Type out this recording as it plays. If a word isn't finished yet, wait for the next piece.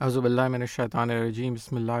Auzubillahi minash shaitanir rajim.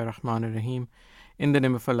 Bismillahir Rahmanir Rahim. In the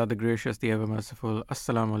name of Allah, the Gracious, the Ever Merciful.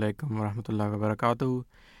 Assalamu alaikum wa rahmatullahi wa barakatuh.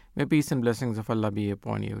 May peace and blessings of Allah be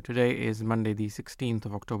upon you. Today is Monday, the 16th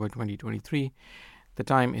of October 2023. The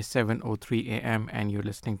time is 7:03 a.m. and you're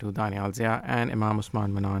listening to Daniel Zia and Imam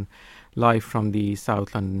Usman Manan live from the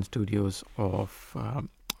South London studios of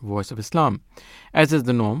Voice of Islam. As is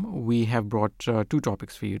the norm, we have brought two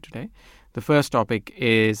topics for you today. The first topic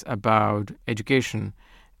is about education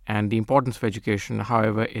and the importance of education.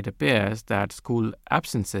 However, it appears that school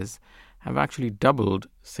absences have actually doubled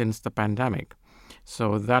since the pandemic.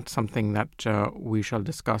 So that's something that we shall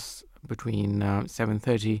discuss between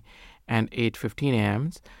 7:30 and 8:15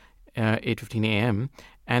 a.m.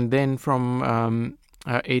 And then from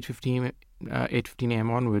 8:15 a.m.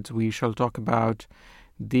 onwards, we shall talk about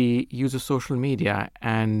the use of social media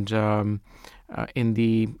and in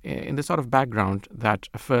the sort of background that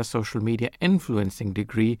a first social media influencing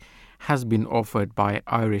degree has been offered by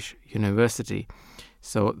Irish University.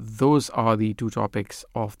 So those are the two topics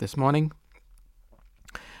of this morning.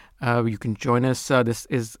 You can join us. This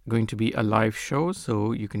is going to be a live show,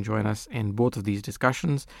 so you can join us in both of these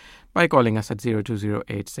discussions by calling us at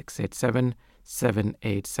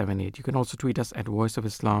 0208-687-7878. You can also tweet us at Voice of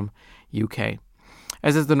Islam UK.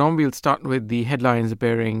 As is the norm, we'll start with the headlines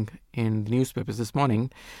appearing in the newspapers this morning.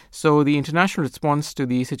 So the international response to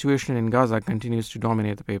the situation in Gaza continues to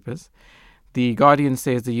dominate the papers. The Guardian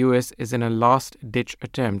says the US is in a last-ditch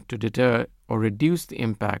attempt to deter or reduce the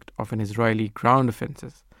impact of an Israeli ground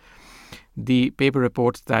offensive. The paper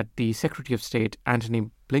reports that the Secretary of State, Antony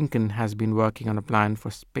Blinken, has been working on a plan for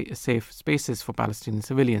safe spaces for Palestinian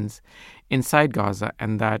civilians inside Gaza,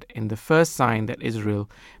 and that in the first sign that Israel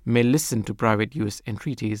may listen to private US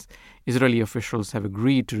entreaties, Israeli officials have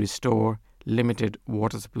agreed to restore limited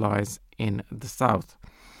water supplies in the south.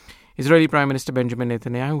 Israeli Prime Minister Benjamin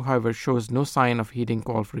Netanyahu, however, shows no sign of heeding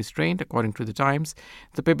call for restraint, according to the Times.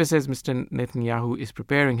 The paper says Mr. Netanyahu is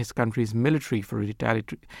preparing his country's military for a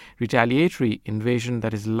retaliatory invasion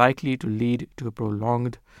that is likely to lead to a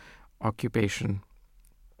prolonged occupation.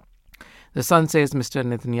 The Sun says Mr.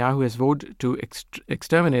 Netanyahu has vowed to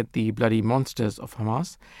exterminate the bloody monsters of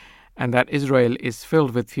Hamas and that Israel is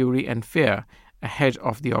filled with fury and fear ahead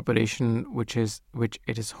of the operation which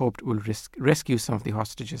it is hoped will rescue some of the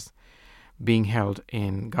hostages being held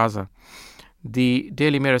in Gaza. The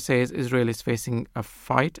Daily Mirror says Israel is facing a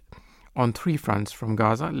fight on three fronts from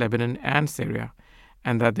Gaza, Lebanon and Syria,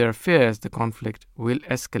 and that there are fears the conflict will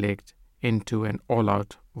escalate into an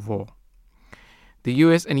all-out war. The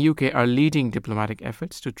US and UK are leading diplomatic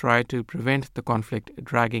efforts to try to prevent the conflict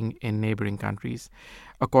dragging in neighboring countries,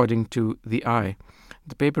 according to The Eye.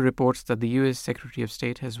 The paper reports that the US Secretary of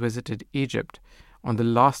State has visited Egypt on the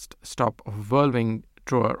last stop of a whirlwind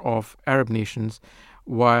tour of Arab nations,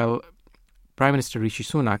 while Prime Minister Rishi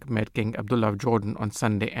Sunak met King Abdullah of Jordan on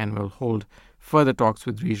Sunday and will hold further talks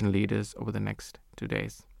with regional leaders over the next 2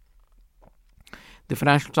 days. The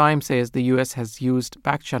Financial Times says the US has used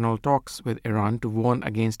back-channel talks with Iran to warn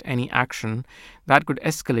against any action that could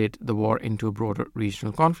escalate the war into a broader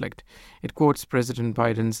regional conflict. It quotes President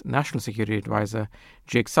Biden's National Security Advisor,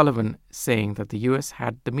 Jake Sullivan, saying that the US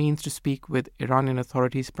had the means to speak with Iranian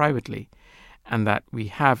authorities privately, and that we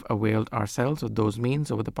have availed ourselves of those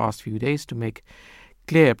means over the past few days to make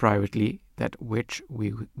clear privately that which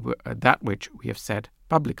we have said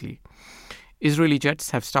publicly. Israeli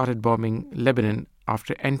jets have started bombing Lebanon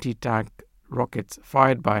after anti-tank rockets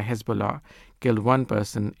fired by Hezbollah killed one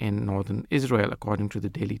person in northern Israel, according to the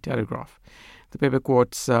Daily Telegraph. The paper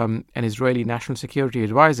quotes an Israeli National Security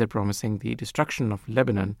Advisor promising the destruction of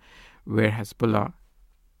Lebanon, were Hezbollah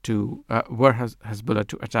to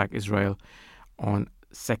attack Israel on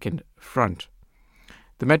second front.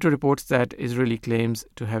 The Metro reports that Israeli claims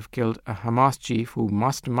to have killed a Hamas chief who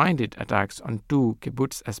masterminded attacks on two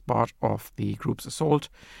kibbutz as part of the group's assault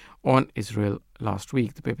on Israel last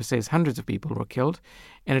week. The paper says hundreds of people were killed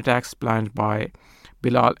in attacks planned by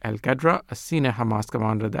Bilal al-Qadra, a senior Hamas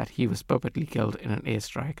commander, that he was purportedly killed in an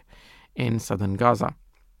airstrike in southern Gaza.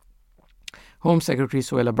 Home Secretary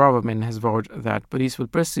Suella Braverman has vowed that police will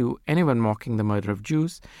pursue anyone mocking the murder of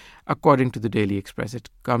Jews, according to the Daily Express.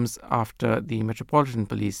 It comes after the Metropolitan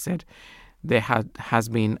Police said there has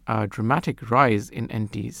been a dramatic rise in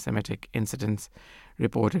anti-Semitic incidents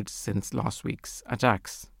reported since last week's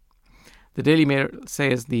attacks. The Daily Mail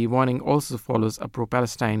says the warning also follows a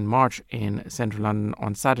pro-Palestine march in central London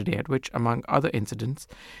on Saturday, at which, among other incidents,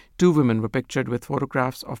 two women were pictured with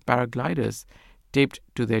photographs of paragliders taped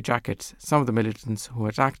to their jackets. Some of the militants who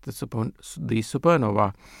attacked the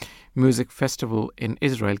Supernova music festival in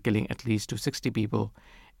Israel, killing at least 260 people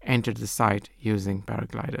entered the site using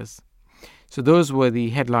paragliders. So those were the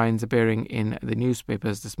headlines appearing in the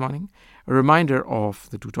newspapers this morning. A reminder of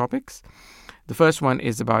the two topics. The first one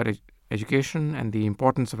is about education and the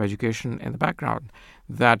importance of education in the background,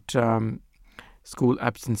 that school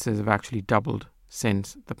absences have actually doubled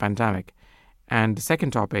since the pandemic. And the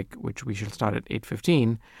second topic, which we shall start at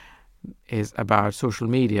 8:15, is about social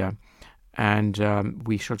media. And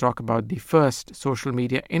we shall talk about the first social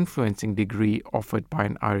media influencing degree offered by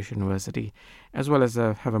an Irish university, as well as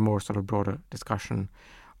have a more sort of broader discussion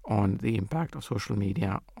on the impact of social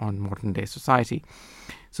media on modern day society.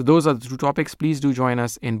 So those are the two topics. Please do join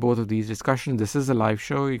us in both of these discussions. This is a live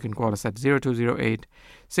show. You can call us at 0208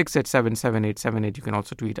 687 7878. You can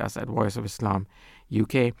also tweet us at Voice of Islam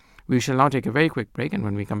UK. We shall now take a very quick break, and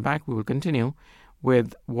when we come back, we will continue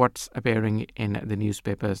with what's appearing in the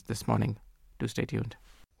newspapers this morning. Do stay tuned.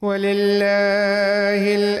 وَلِلَّهِ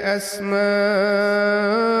الْأَسْمَاءُ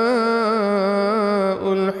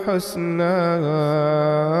الْحُسْنَى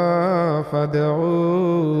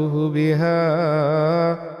فَادْعُوهُ بِهَا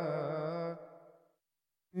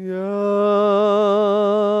يَا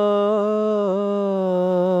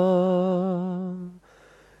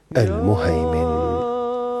المهيمن.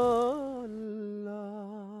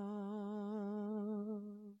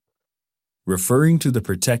 Referring to the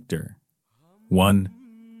protector, one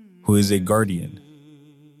who is a guardian.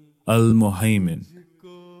 Al-Muhaymin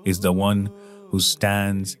is the one who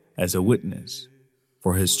stands as a witness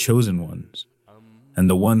for his chosen ones and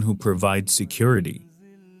the one who provides security.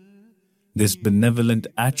 This benevolent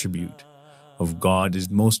attribute of God is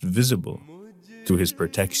most visible through his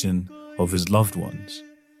protection of his loved ones.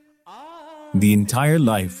 The entire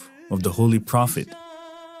life of the Holy Prophet,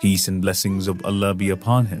 peace and blessings of Allah be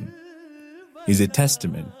upon him, is a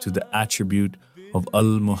testament to the attribute of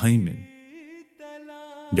Al-Muhaymin.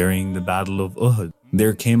 During the Battle of Uhud,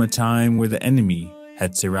 there came a time where the enemy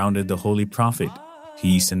had surrounded the Holy Prophet,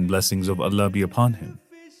 peace and blessings of Allah be upon him.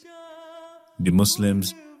 The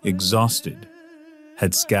Muslims, exhausted,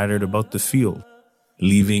 had scattered about the field,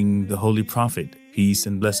 leaving the Holy Prophet, peace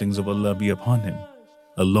and blessings of Allah be upon him,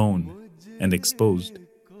 alone and exposed.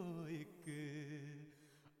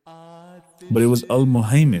 But it was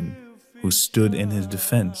Al-Muhaymin who stood in his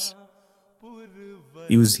defense.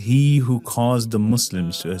 It was he who caused the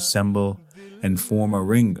Muslims to assemble and form a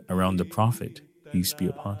ring around the Prophet, peace be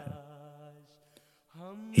upon him.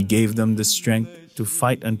 He gave them the strength to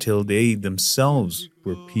fight until they themselves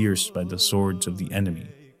were pierced by the swords of the enemy.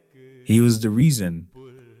 He was the reason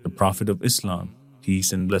the Prophet of Islam,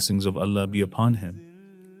 peace and blessings of Allah be upon him,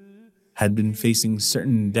 had been facing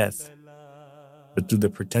certain death, but through the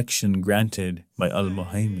protection granted by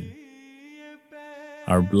Al-Muhaymin,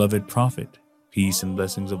 our beloved Prophet, peace and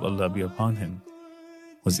blessings of Allah be upon him,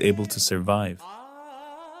 was able to survive.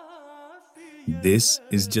 This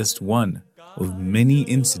is just one of many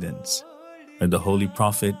incidents where the Holy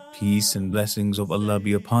Prophet, peace and blessings of Allah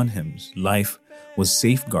be upon him's life was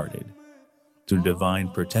safeguarded through divine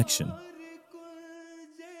protection.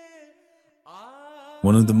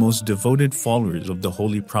 One of the most devoted followers of the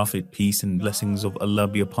Holy Prophet, peace and blessings of Allah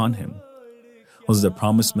be upon him, was the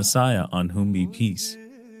promised Messiah on whom be peace.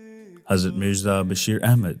 Hazrat Mirza Bashir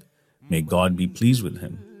Ahmad, may God be pleased with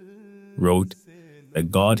him, wrote that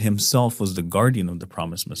God himself was the guardian of the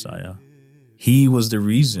promised Messiah. He was the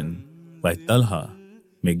reason why Talha,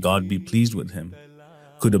 may God be pleased with him,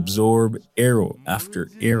 could absorb arrow after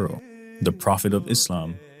arrow. The Prophet of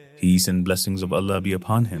Islam, peace and blessings of Allah be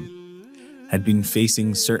upon him, had been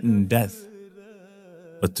facing certain death,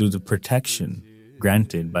 but through the protection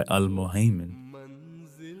granted by Al-Muhaymin,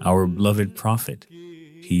 our beloved Prophet,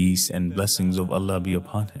 peace and blessings of Allah be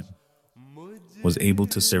upon him, was able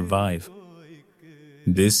to survive.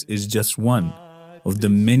 This is just one of the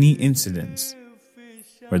many incidents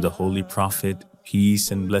where the Holy Prophet,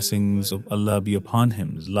 peace and blessings of Allah be upon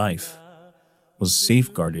him's life was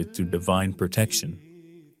safeguarded through divine protection.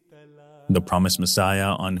 The promised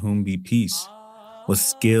Messiah, on whom be peace, was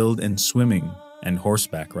skilled in swimming and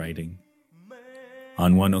horseback riding.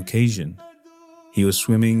 On one occasion, he was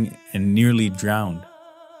swimming and nearly drowned.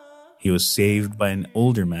 He was saved by an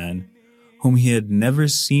older man whom he had never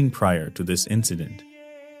seen prior to this incident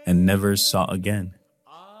and never saw again.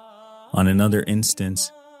 On another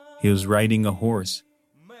instance, he was riding a horse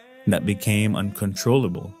that became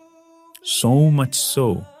uncontrollable, so much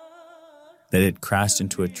so that it crashed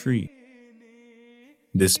into a tree.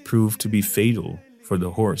 This proved to be fatal for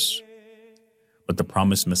the horse, but the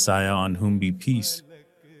promised Messiah, on whom be peace,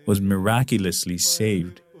 was miraculously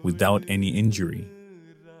saved without any injury.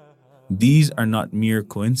 These are not mere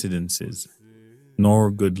coincidences,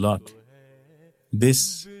 nor good luck.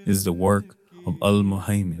 This is the work of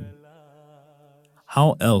Al-Muhaymin.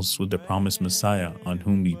 How else would the promised Messiah, on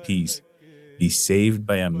whom be peace, be saved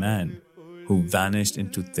by a man who vanished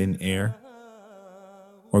into thin air?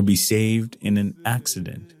 Or be saved in an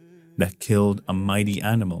accident that killed a mighty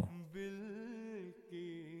animal?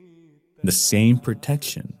 The same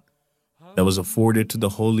protection that was afforded to the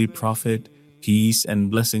Holy Prophet, peace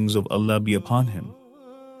and blessings of Allah be upon him,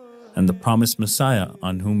 and the promised Messiah,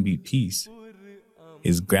 on whom be peace,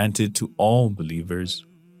 is granted to all believers.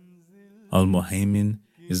 Al-Muhaymin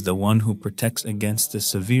is the one who protects against the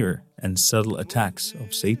severe and subtle attacks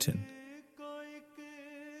of Satan.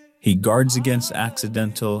 He guards against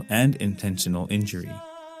accidental and intentional injury.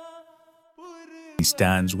 He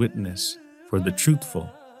stands witness for the truthful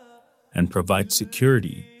and provides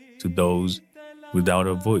security to those without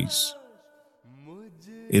a voice.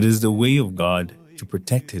 It is the way of God to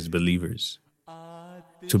protect His believers,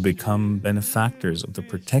 to become benefactors of the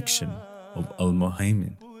protection of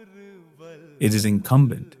Al-Muhaymin. It is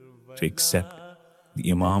incumbent to accept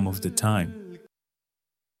the Imam of the time.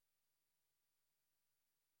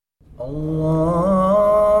 Allahu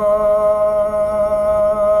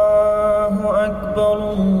Akbar,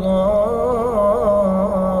 Allahu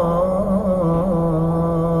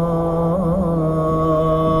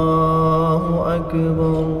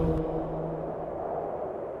Akbar,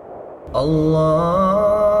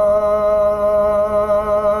 Allahu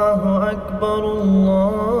Akbar,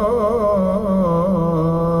 Allahu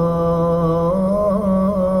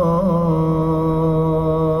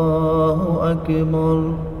Akbar.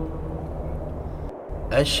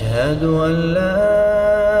 أشهد أن لا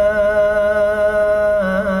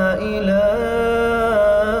إله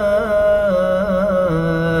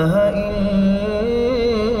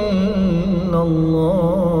إلا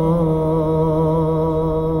الله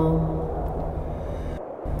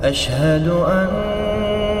أشهد أن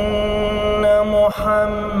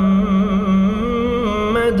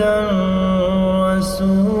محمدًا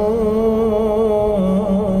رسول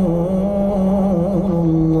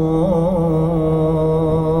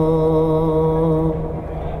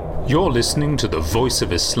You're listening to the Voice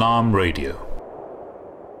of Islam Radio.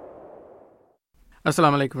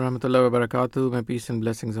 Assalamu alaikum warahmatullahi wabarakatuh. May peace and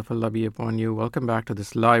blessings of Allah be upon you. Welcome back to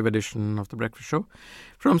this live edition of The Breakfast Show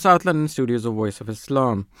from South London studios of Voice of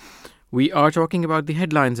Islam. We are talking about the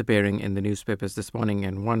headlines appearing in the newspapers this morning,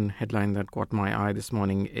 and one headline that caught my eye this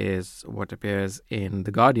morning is what appears in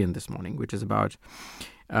The Guardian this morning, which is about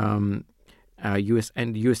U.S.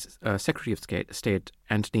 Secretary of State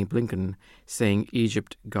Antony Blinken saying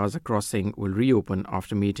Egypt Gaza crossing will reopen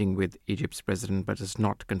after meeting with Egypt's president, but does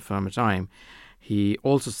not confirm a time. He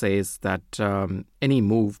also says that any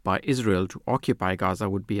move by Israel to occupy Gaza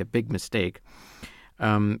would be a big mistake.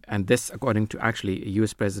 And this, according to actually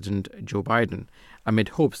U.S. President Joe Biden, amid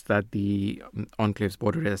hopes that the enclave's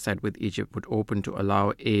border, as I said, with Egypt would open to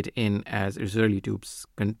allow aid in as Israeli troops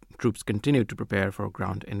continue to prepare for a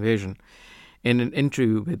ground invasion. In an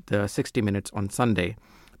interview with 60 Minutes on Sunday,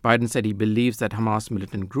 Biden said he believes that Hamas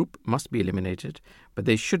militant group must be eliminated, but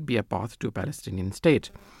there should be a path to a Palestinian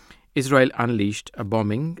state. Israel unleashed a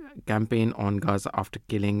bombing campaign on Gaza after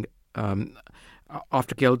Hamas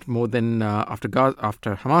killed more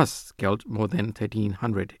than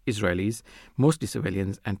 1,300 Israelis, mostly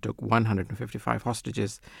civilians, and took 155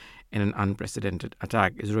 hostages in an unprecedented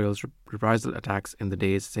attack. Israel's reprisal attacks in the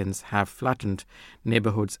days since have flattened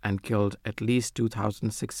neighborhoods and killed at least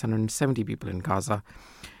 2,670 people in Gaza,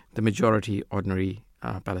 the majority ordinary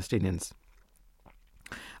Palestinians.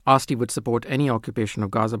 Asked he would support any occupation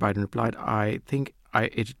of Gaza, Biden replied, I think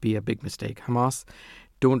it'd be a big mistake. Hamas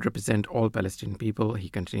don't represent all Palestinian people. He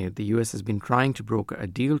continued, the U.S. has been trying to broker a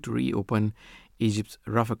deal to reopen Egypt's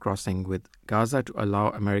Rafah crossing with Gaza to allow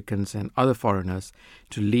Americans and other foreigners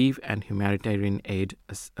to leave and humanitarian aid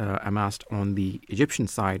amassed on the Egyptian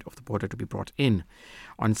side of the border to be brought in.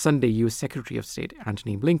 On Sunday, U.S. Secretary of State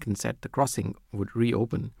Antony Blinken said the crossing would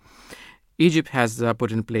reopen. Egypt has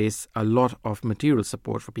put in place a lot of material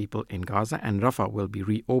support for people in Gaza, and Rafah will be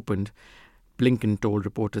reopened, Blinken told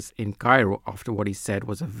reporters in Cairo after what he said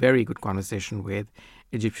was a very good conversation with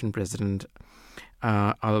Egyptian President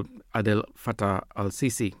Abdel Fattah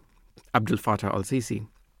al-Sisi.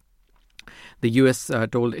 The U.S.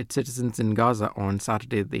 told its citizens in Gaza on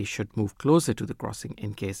Saturday they should move closer to the crossing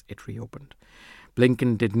in case it reopened.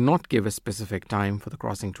 Blinken did not give a specific time for the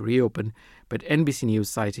crossing to reopen, but NBC News,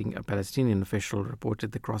 citing a Palestinian official,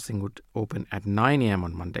 reported the crossing would open at 9 a.m.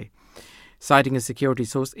 on Monday. Citing a security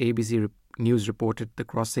source, ABC News reported the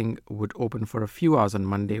crossing would open for a few hours on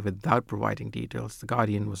Monday without providing details. The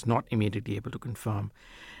Guardian was not immediately able to confirm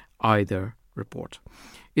either report.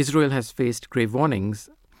 Israel has faced grave warnings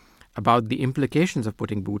about the implications of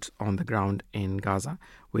putting boots on the ground in Gaza,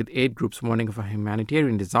 with aid groups warning of a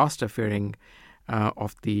humanitarian disaster fearing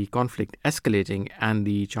of the conflict escalating and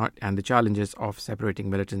the challenges of separating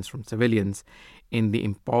militants from civilians in the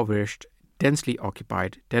impoverished, densely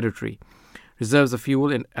occupied territory. Reserves of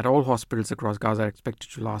fuel at all hospitals across Gaza are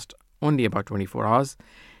expected to last only about 24 hours,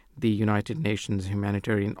 the United Nations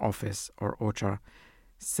Humanitarian Office, or OCHA,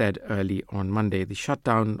 said early on Monday. The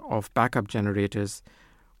shutdown of backup generators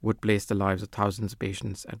would place the lives of thousands of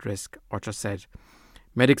patients at risk, OCHA said.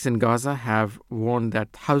 Medics in Gaza have warned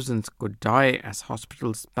that thousands could die as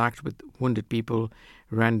hospitals packed with wounded people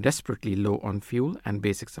ran desperately low on fuel and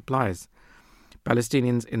basic supplies.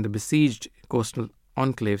 Palestinians in the besieged coastal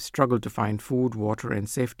enclave struggled to find food, water, and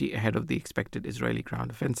safety ahead of the expected Israeli ground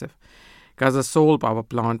offensive. Gaza's sole power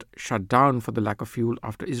plant shut down for the lack of fuel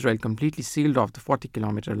after Israel completely sealed off the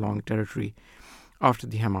 40-kilometer-long territory after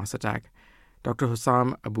the Hamas attack. Dr.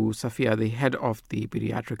 Hussam Abu Safia, the head of the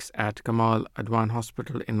pediatrics at Kamal Adwan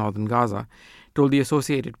Hospital in northern Gaza, told the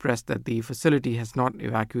Associated Press that the facility has not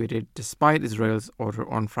evacuated despite Israel's order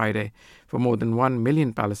on Friday for more than 1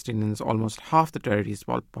 million Palestinians, almost half the territory's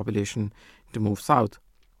population, to move south.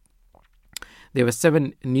 There were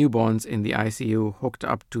 7 newborns in the ICU hooked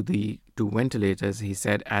up to the 2 ventilators, he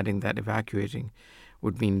said, adding that evacuating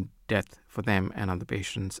would mean death for them and other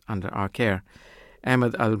patients under our care.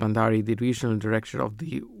 Ahmed Al-Bandari, the regional director of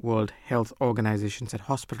the World Health Organization, said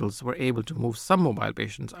hospitals were able to move some mobile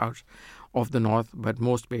patients out of the north, but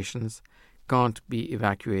most patients can't be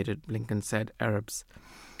evacuated, Blinken said. Arabs,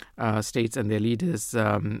 states and their leaders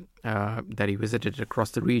that he visited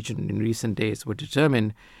across the region in recent days were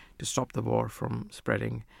determined to stop the war from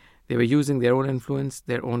spreading. They were using their own influence,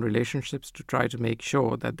 their own relationships to try to make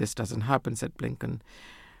sure that this doesn't happen, said Blinken,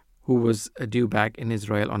 who was due back in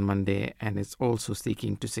Israel on Monday and is also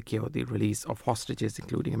seeking to secure the release of hostages,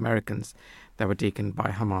 including Americans, that were taken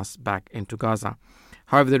by Hamas back into Gaza.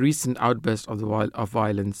 However, the recent outburst of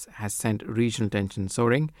violence has sent regional tension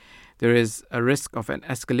soaring. There is a risk of an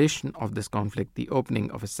escalation of this conflict, the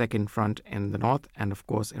opening of a second front in the north, and of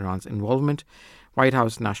course Iran's involvement, White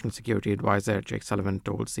House National Security Advisor Jake Sullivan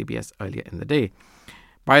told CBS earlier in the day.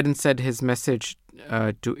 Biden said his message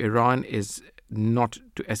to Iran is not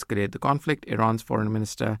to escalate the conflict. Iran's foreign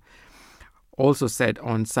minister also said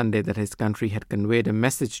on Sunday that his country had conveyed a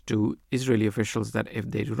message to Israeli officials that if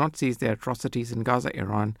they do not cease their atrocities in Gaza,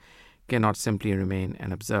 Iran cannot simply remain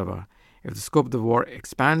an observer. If the scope of the war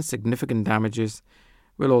expands, significant damages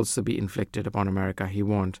will also be inflicted upon America, he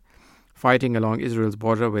warned. Fighting along Israel's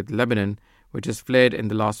border with Lebanon, which has flared in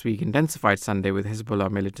the last week, intensified Sunday with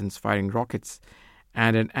Hezbollah militants firing rockets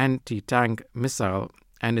and an anti-tank missile,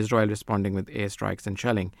 and Israel responding with airstrikes and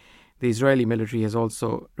shelling. The Israeli military has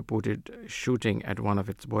also reported shooting at one of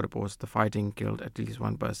its border posts. The fighting killed at least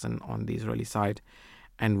 1 person on the Israeli side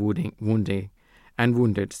and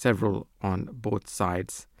wounded several on both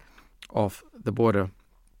sides of the border.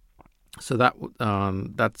 So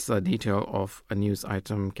that's a detail of a news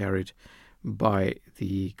item carried by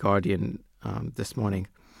The Guardian this morning.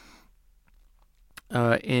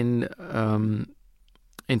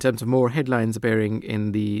 In terms of more headlines appearing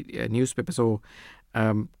in the newspaper, so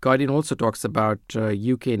Guardian also talks about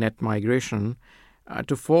UK net migration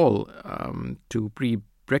to fall to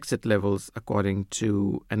pre-Brexit levels, according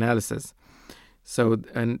to analysis. So,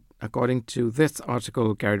 and according to this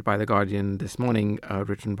article carried by The Guardian this morning,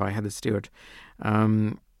 written by Heather Stewart,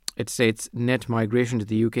 it states net migration to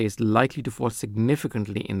the UK is likely to fall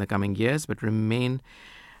significantly in the coming years, but remain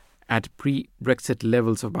at pre-Brexit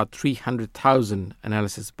levels of about 300,000,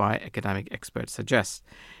 analysis by academic experts suggests.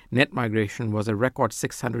 Net migration was a record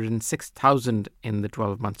 606,000 in the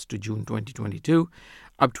 12 months to June 2022,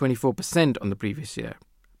 up 24% on the previous year,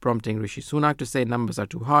 prompting Rishi Sunak to say numbers are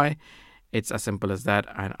too high. It's as simple as that,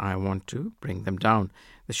 and I want to bring them down.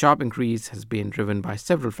 The sharp increase has been driven by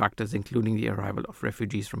several factors, including the arrival of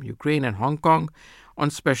refugees from Ukraine and Hong Kong on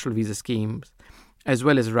special visa schemes, as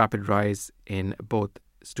well as a rapid rise in both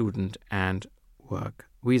student and work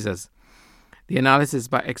visas. The analysis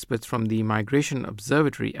by experts from the Migration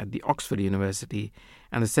Observatory at the Oxford University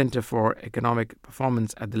and the Centre for Economic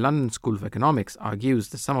Performance at the London School of Economics argues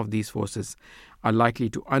that some of these forces are likely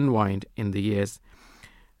to unwind in the years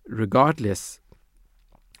regardless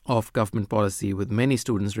of government policy, with many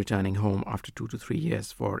students returning home after 2 to 3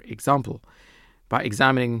 years. For example, by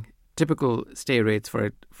examining typical stay rates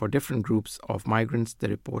for different groups of migrants, the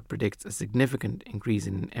report predicts a significant increase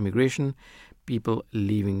in emigration, people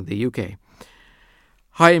leaving the UK.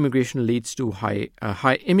 High immigration leads to high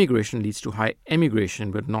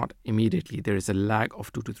emigration, but not immediately. There is a lag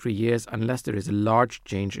of 2 to 3 years unless there is a large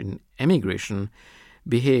change in emigration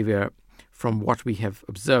behavior. From what we have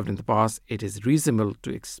observed in the past, it is reasonable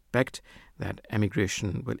to expect that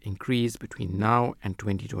emigration will increase between now and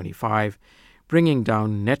 2025, bringing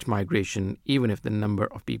down net migration even if the number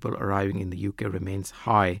of people arriving in the UK remains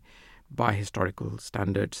high by historical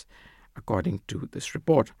standards, according to this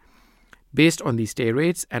report. Based on these stay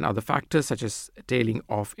rates and other factors such as tailing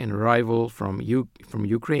off in arrival from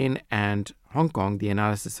Ukraine and Hong Kong, the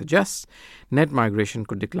analysis suggests net migration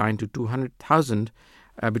could decline to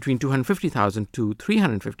between 250,000 to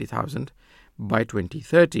 350,000 by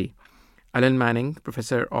 2030. Alan Manning,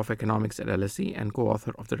 professor of economics at LSE and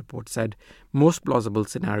co-author of the report, said most plausible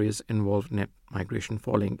scenarios involve net migration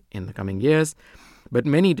falling in the coming years, but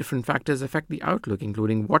many different factors affect the outlook,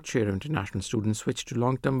 including what share of international students switch to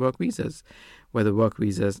long-term work visas, whether work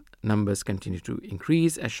visas numbers continue to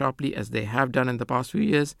increase as sharply as they have done in the past few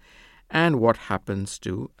years, and what happens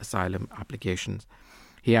to asylum applications.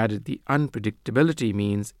 He added the unpredictability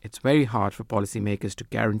means it's very hard for policymakers to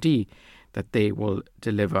guarantee that they will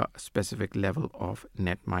deliver a specific level of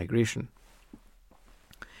net migration.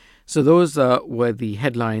 So those were the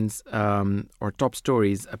headlines or top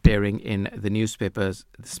stories appearing in the newspapers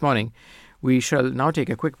this morning. We shall now take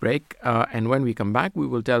a quick break, and when we come back, we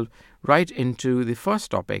will delve right into the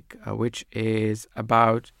first topic, which is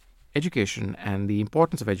about education and the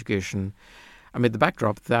importance of education amid the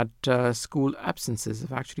backdrop that school absences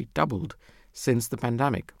have actually doubled since the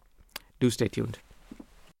pandemic. Do stay tuned.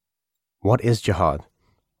 What is jihad?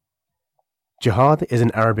 Jihad is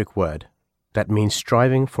an Arabic word that means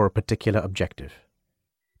striving for a particular objective.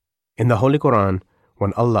 In the Holy Quran,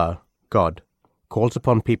 when Allah, God, calls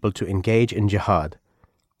upon people to engage in jihad,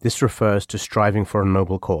 this refers to striving for a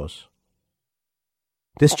noble cause.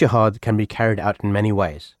 This jihad can be carried out in many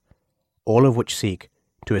ways, all of which seek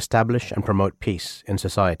to establish and promote peace in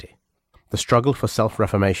society. The struggle for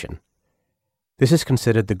self-reformation. This is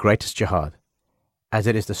considered the greatest jihad, as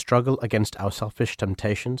it is the struggle against our selfish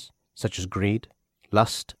temptations, such as greed,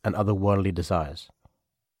 lust, and other worldly desires.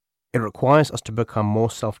 It requires us to become more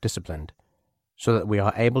self-disciplined, so that we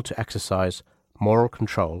are able to exercise moral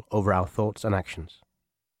control over our thoughts and actions.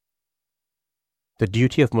 The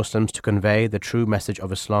duty of Muslims to convey the true message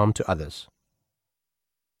of Islam to others.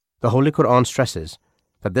 The Holy Quran stresses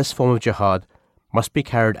that this form of jihad must be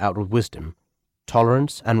carried out with wisdom,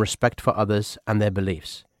 tolerance, and respect for others and their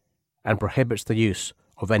beliefs, and prohibits the use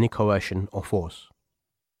of any coercion or force.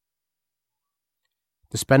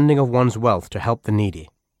 The spending of one's wealth to help the needy.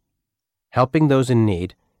 Helping those in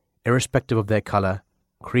need, irrespective of their color,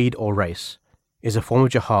 creed, or race, is a form of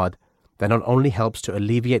jihad that not only helps to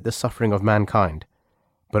alleviate the suffering of mankind,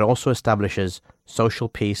 but also establishes social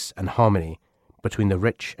peace and harmony between the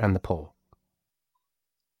rich and the poor.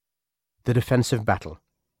 The defensive battle.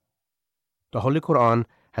 The Holy Quran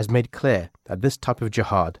has made clear that this type of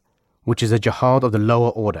jihad, which is a jihad of the lower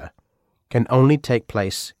order, can only take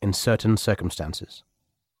place in certain circumstances.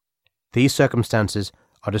 These circumstances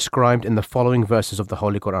are described in the following verses of the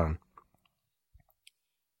Holy Quran.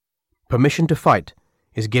 Permission to fight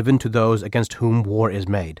is given to those against whom war is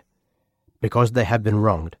made, because they have been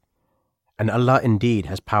wronged, and Allah indeed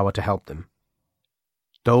has power to help them.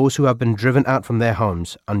 Those who have been driven out from their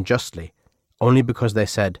homes unjustly, only because they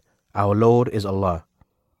said, Our Lord is Allah.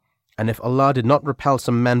 And if Allah did not repel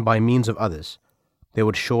some men by means of others, there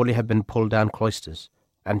would surely have been pulled down cloisters,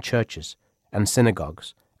 and churches, and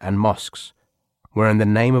synagogues, and mosques, wherein the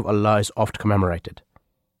name of Allah is oft commemorated.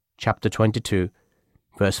 Chapter 22,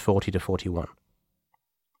 verse 40 to 41.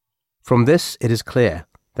 From this it is clear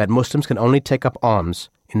that Muslims can only take up arms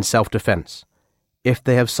in self-defense if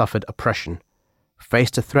they have suffered oppression,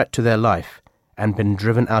 faced a threat to their life, and been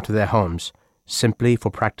driven out of their homes simply for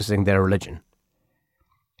practicing their religion.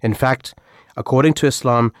 In fact, according to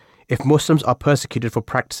Islam, if Muslims are persecuted for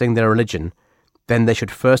practicing their religion, then they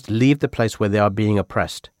should first leave the place where they are being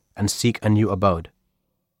oppressed and seek a new abode.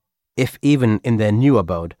 If even in their new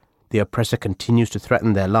abode, the oppressor continues to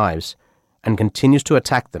threaten their lives and continues to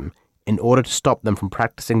attack them in order to stop them from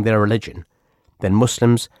practicing their religion, then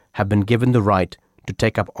Muslims have been given the right to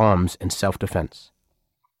take up arms in self-defense.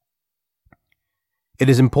 It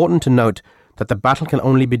is important to note that the battle can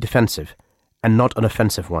only be defensive and not an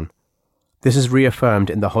offensive one. This is reaffirmed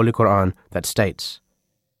in the Holy Quran that states,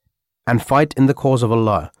 And fight in the cause of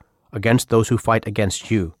Allah against those who fight against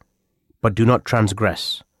you, but do not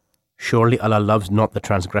transgress. Surely Allah loves not the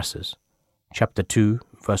transgressors. Chapter 2,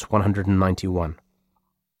 verse 191.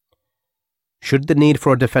 Should the need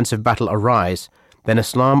for a defensive battle arise, then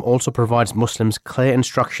Islam also provides Muslims clear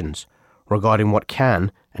instructions regarding what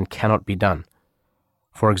can and cannot be done.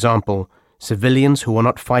 For example, civilians who are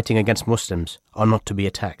not fighting against Muslims are not to be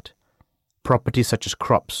attacked. Property such as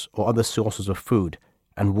crops or other sources of food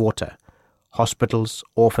and water, hospitals,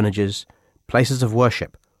 orphanages, places of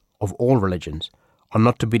worship of all religions are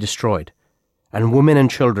not to be destroyed, and women and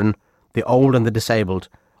children, the old and the disabled,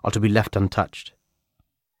 are to be left untouched.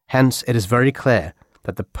 Hence, it is very clear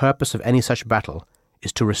that the purpose of any such battle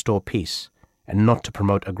is to restore peace and not to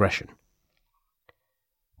promote aggression.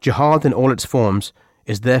 Jihad in all its forms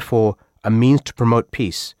is therefore a means to promote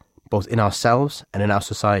peace both in ourselves and in our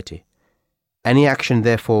society. Any action,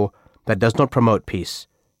 therefore, that does not promote peace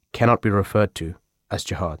cannot be referred to as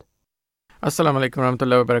jihad. Assalamu alaikum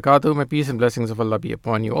warahmatullahi wabarakatuh. May peace and blessings of Allah be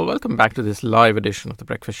upon you all. Welcome back to this live edition of the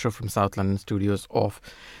Breakfast Show from South London studios of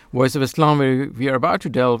Voice of Islam, where we are about to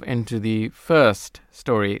delve into the first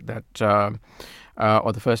story that,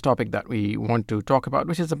 or the first topic that we want to talk about,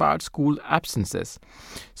 which is about school absences.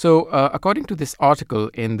 So, according to this article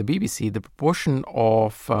in the BBC, the proportion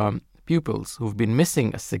of pupils who've been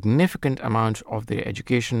missing a significant amount of their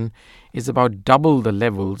education is about double the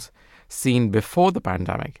levels seen before the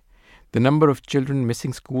pandemic. The number of children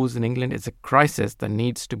missing schools in England is a crisis that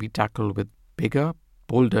needs to be tackled with bigger,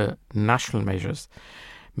 bolder national measures,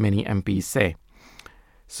 many MPs say.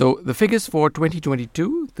 So the figures for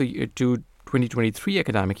 2022 to 2023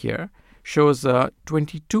 academic year shows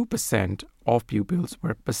 22% of pupils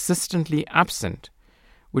were persistently absent,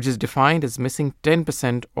 which is defined as missing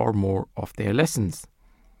 10% or more of their lessons.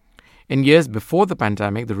 In years before the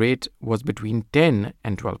pandemic, the rate was between 10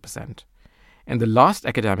 and 12%. In the last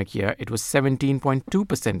academic year, it was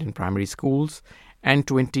 17.2% in primary schools and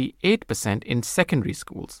 28% in secondary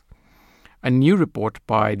schools. A new report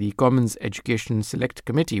by the Commons Education Select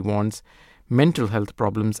Committee warns mental health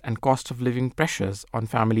problems and cost of living pressures on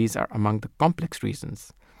families are among the complex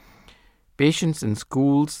reasons. Patients in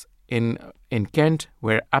schools in Kent,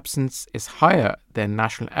 where absence is higher than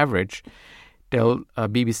national average, tell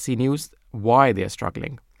BBC News why they are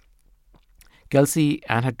struggling. Kelsey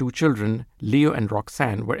and her two children, Leo and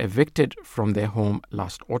Roxanne, were evicted from their home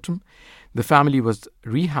last autumn. The family was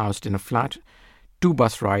rehoused in a flat, 2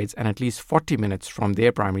 bus rides, and at least 40 minutes from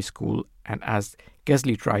their primary school. And as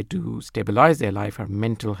Kelsey tried to stabilize their life, her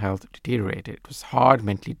mental health deteriorated. It was hard,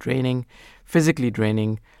 mentally draining, physically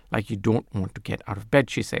draining, like you don't want to get out of bed,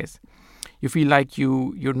 she says. You feel like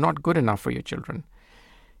you're not good enough for your children.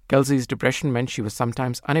 Kelsey's depression meant she was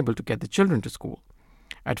sometimes unable to get the children to school.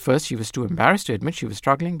 At first, she was too embarrassed to admit she was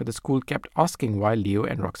struggling, but the school kept asking why Leo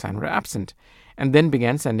and Roxanne were absent, and then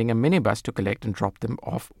began sending a minibus to collect and drop them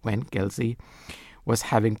off when Kelsey was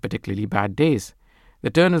having particularly bad days.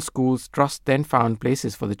 The Turnell Schools Trust then found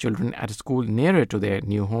places for the children at a school nearer to their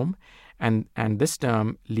new home, and this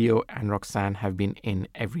term, Leo and Roxanne have been in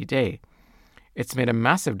every day. It's made a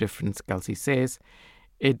massive difference, Kelsey says.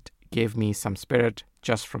 It gave me some spirit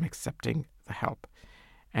just from accepting the help.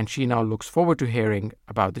 And she now looks forward to hearing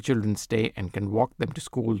about the children's day and can walk them to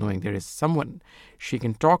school knowing there is someone she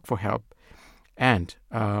can talk for help and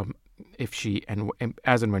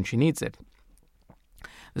as and when she needs it.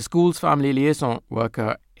 The school's family liaison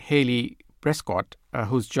worker, Hayley Prescott,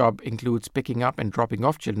 whose job includes picking up and dropping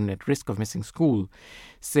off children at risk of missing school,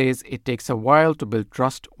 says it takes a while to build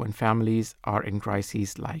trust when families are in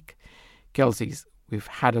crises like Kelsey's. We've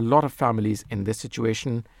had a lot of families in this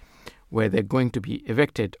situation where they're going to be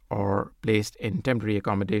evicted or placed in temporary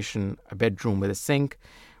accommodation, a bedroom with a sink,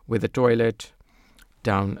 with a toilet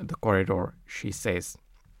down the corridor, she says.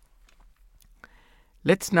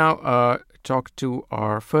 Let's now talk to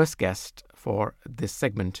our first guest for this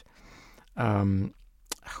segment,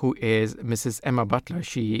 who is Mrs. Emma Butler.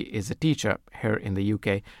 She is a teacher here in the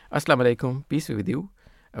UK. Assalamu alaikum, peace be with you.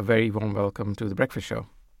 A very warm welcome to the Breakfast Show.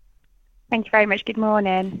 Thank you very much. Good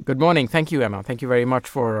morning. Good morning. Thank you, Emma. Thank you very much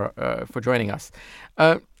for joining us.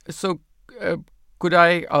 Could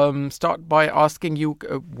I start by asking you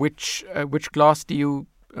which class do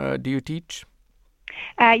you teach?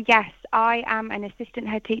 Yes, I am an assistant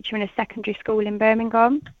head teacher in a secondary school in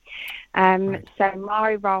Birmingham. Right. So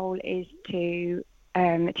my role is to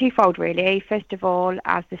twofold, really. First of all,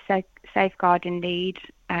 as the safeguarding lead,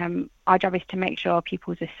 our job is to make sure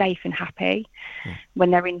pupils are safe and happy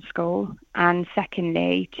when they're in school, and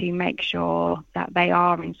secondly, to make sure that they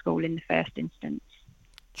are in school in the first instance.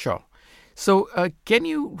 Sure. So can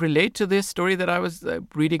you relate to this story that I was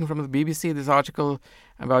reading from the BBC, this article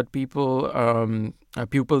about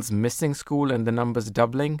pupils missing school and the numbers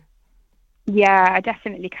doubling? Yeah, I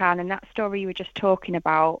definitely can. And that story you were just talking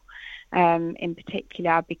about in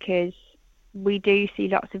particular, because we do see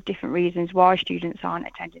lots of different reasons why students aren't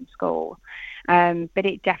attending school, but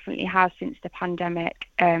it definitely has since the pandemic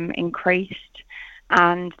increased,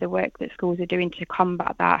 and the work that schools are doing to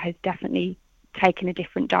combat that has definitely taken a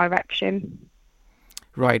different direction.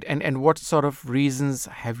 Right. And what sort of reasons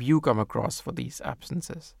have you come across for these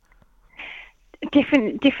absences?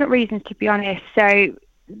 Different reasons, to be honest. So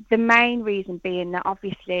the main reason being that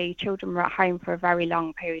obviously children were at home for a very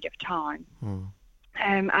long period of time.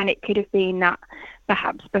 And it could have been that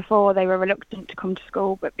perhaps before they were reluctant to come to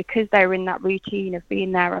school, but because they were in that routine of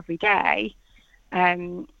being there every day,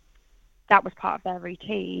 that was part of their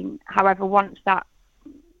routine. However, once that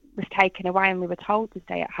was taken away and we were told to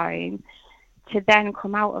stay at home, to then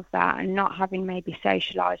come out of that and not having maybe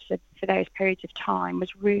socialised for those periods of time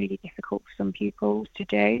was really difficult for some pupils to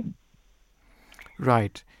do.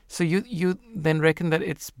 Right. So you then reckon that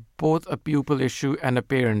it's both a pupil issue and a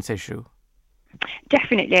parents issue?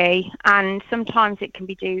 Definitely, and sometimes it can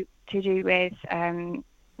be to do with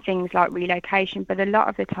things like relocation, but a lot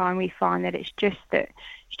of the time we find that it's just that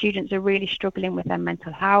students are really struggling with their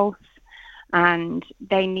mental health, and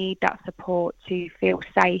they need that support to feel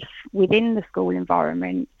safe within the school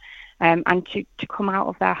environment, and to come out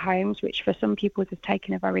of their homes, which for some people has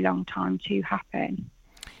taken a very long time to happen.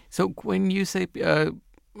 So when you say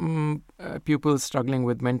pupils struggling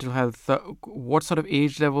with mental health, what sort of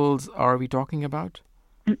age levels are we talking about?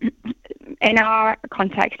 In our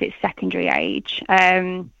context, it's secondary age.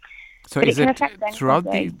 So is it throughout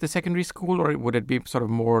the secondary school, or would it be sort of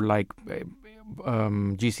more like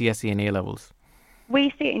GCSE and A levels?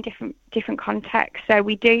 We see it in different contexts. So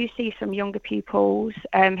we do see some younger pupils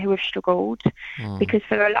who have struggled because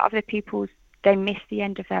for a lot of the pupils, they miss the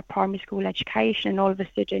end of their primary school education and all of a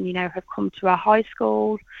sudden, have come to a high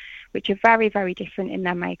school, which are very, very different in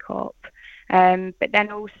their makeup. But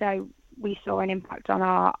then also we saw an impact on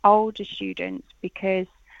our older students because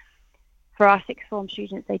for our sixth form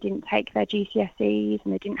students, they didn't take their GCSEs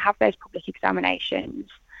and they didn't have those public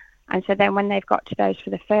examinations. And so then when they've got to those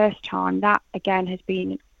for the first time, that again has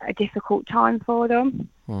been a difficult time for them.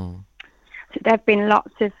 So there have been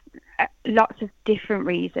lots of different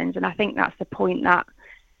reasons, and I think that's the point, that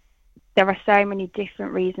there are so many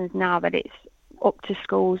different reasons now that it's up to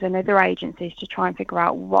schools and other agencies to try and figure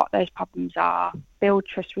out what those problems are, build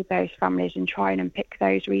trust with those families and try and unpick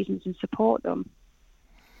those reasons and support them.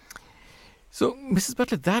 So, Mrs.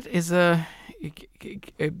 Butler,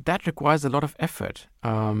 that requires a lot of effort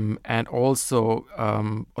and also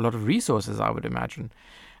a lot of resources, I would imagine.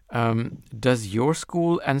 Does your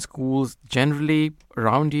school and schools generally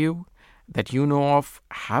around you that you know of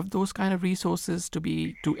have those kind of resources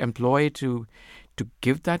to employ to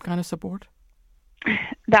give that kind of support?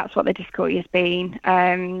 That's what the difficulty has been.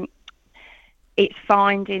 It's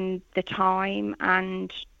finding the time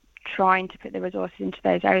and trying to put the resources into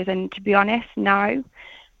those areas. And to be honest, no.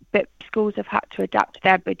 But schools have had to adapt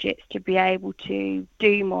their budgets to be able to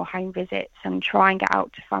do more home visits and try and get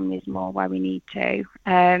out to families more where we need to.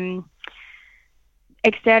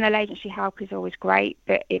 External agency help is always great,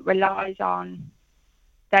 but it relies on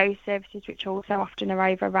those services which also often are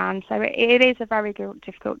overrun. So it is a very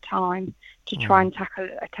difficult time to try and tackle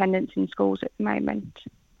attendance in schools at the moment.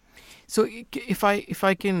 So if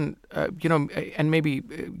I can, and maybe,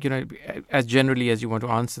 as generally as you want to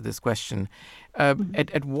answer this question,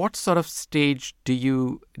 at what sort of stage do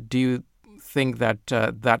you think that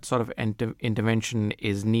that sort of intervention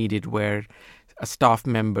is needed, where a staff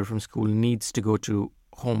member from school needs to go to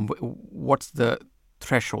home? What's the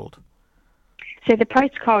threshold? So the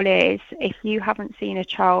protocol is, if you haven't seen a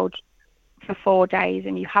child for 4 days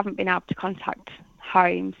and you haven't been able to contact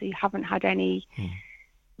home, so you haven't had any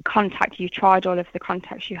contact, you tried all of the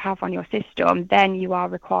contacts you have on your system, then you are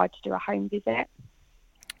required to do a home visit.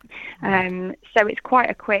 So it's quite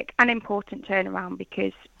a quick and important turnaround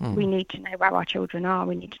because we need to know where our children are.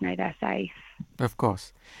 We need to know they're safe. Of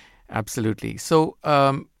course. Absolutely. So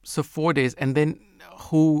 4 days, and then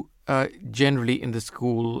who generally in the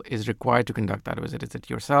school is required to conduct that? Is it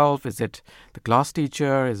yourself? Is it the class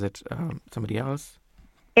teacher? Is it somebody else?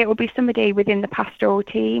 It will be somebody within the pastoral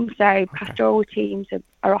team. So pastoral teams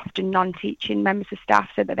are often non-teaching members of staff,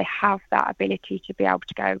 so that they have that ability to be able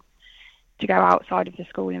to go outside of the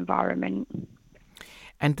school environment.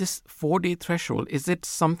 And this 4-day threshold, is it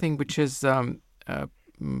something which is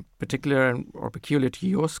particular or peculiar to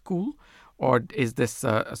your school, or is this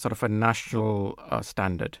a sort of a national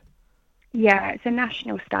standard? Yeah, it's a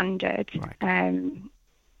national standard. Right.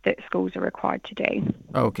 That schools are required to do.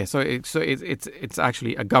 Okay, so it's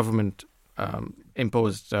actually a government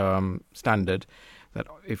imposed standard that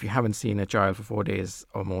if you haven't seen a child for 4 days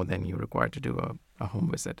or more, then you're required to do A home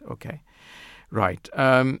visit. Okay. Right.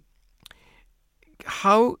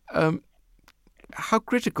 How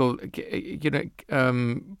critical,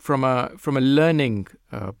 from a learning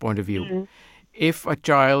point of view, if a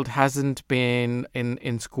child hasn't been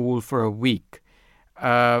in school for a week,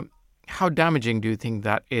 how damaging do you think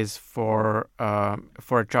that is for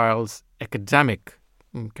a child's academic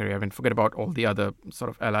career? I mean, forget about all the other sort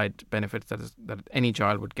of allied benefits that any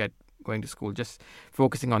child would get going to school. Just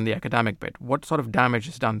focusing on the academic bit, what sort of damage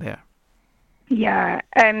is done there? Yeah,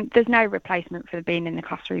 there's no replacement for being in the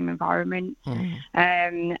classroom environment,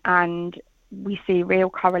 and we see real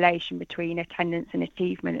correlation between attendance and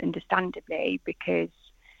achievement, understandably, because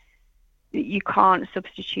you can't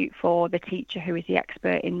substitute for the teacher who is the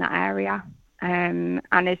expert in that area. And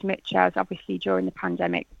as much as obviously during the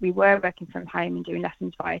pandemic we were working from home and doing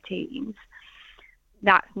lessons via Teams,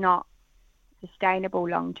 that's not sustainable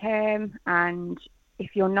long term. And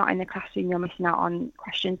if you're not in the classroom, you're missing out on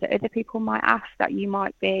questions that other people might ask that you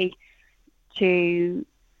might be too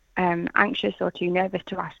anxious or too nervous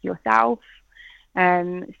to ask yourself.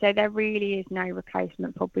 So there really is no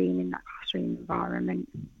replacement for being in that classroom environment.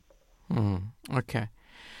 Okay.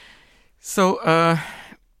 So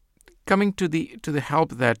coming to the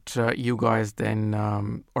help that you guys then,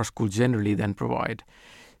 or school generally then provide.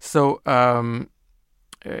 So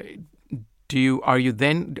do you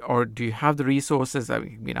have the resources? I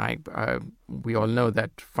mean, we all know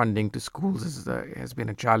that funding to schools has been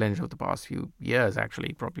a challenge over the past few years,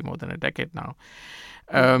 actually, probably more than a decade now.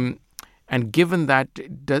 And given that,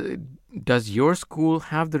 does your school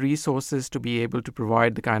have the resources to be able to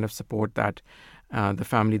provide the kind of support that the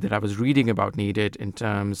family that I was reading about needed in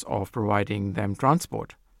terms of providing them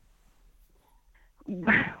transport?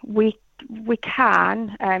 We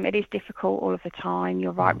can. It is difficult all of the time.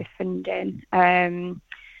 You're right with funding. And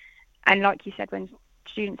like you said, when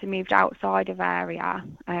students are moved outside of area,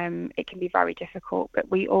 it can be very difficult. But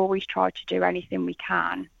we always try to do anything we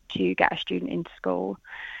can to get a student into school.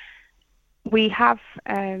 We have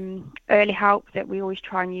early help that we always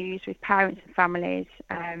try and use with parents and families,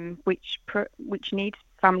 which needs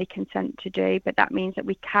family consent to do. But that means that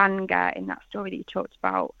we can get, in that story that you talked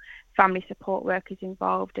about, family support workers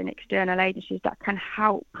involved and external agencies that can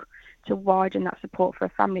help to widen that support for a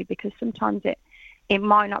family, because sometimes it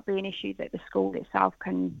might not be an issue that the school itself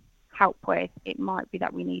can help with. It might be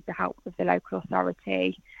that we need the help of the local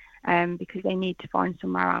authority because they need to find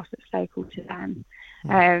somewhere else that's local to them.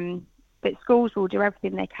 But schools will do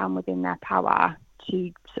everything they can within their power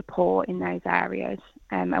to support in those areas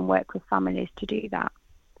and work with families to do that.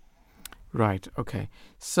 Right. Okay.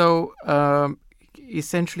 So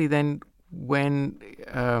essentially, then, when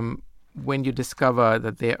you discover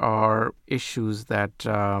that there are issues that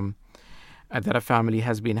that a family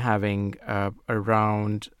has been having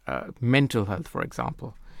around mental health, for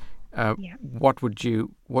example, what would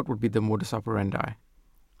be the modus operandi?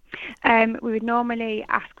 We would normally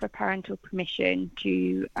ask for parental permission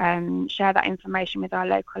to share that information with our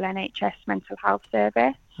local NHS mental health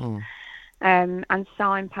service and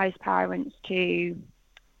signpost parents to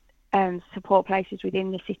support places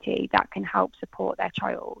within the city that can help support their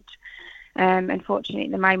child. Unfortunately,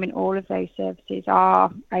 at the moment, all of those services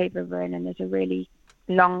are overrun and there's a really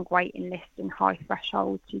long waiting list and high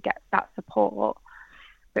threshold to get that support.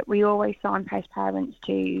 But we always signpost parents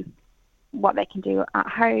to what they can do at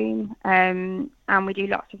home, and we do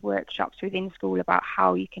lots of workshops within school about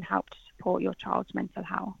how you can help to support your child's mental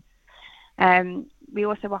health. We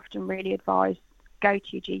also often really advise go to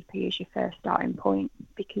your GP as your first starting point,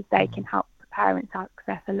 because they can help parents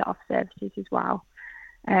access a lot of services as well,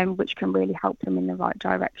 which can really help them in the right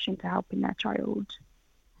direction to helping their child.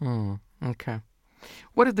 Okay.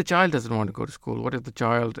 What if the child doesn't want to go to school? What if the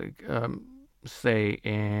child, say,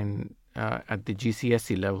 at the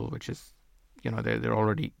GCSE level, which is, they're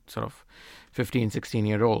already sort of 15,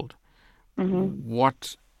 16-year-old.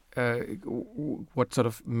 What sort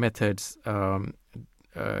of methods can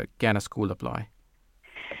a school apply?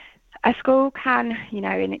 A school can,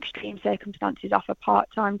 in extreme circumstances, offer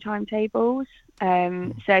part-time timetables.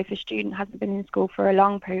 So if a student hasn't been in school for a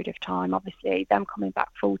long period of time, obviously them coming back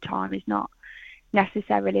full-time is not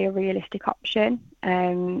necessarily a realistic option.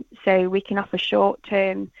 So we can offer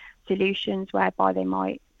short-term solutions whereby they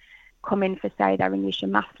might come in for, say, their English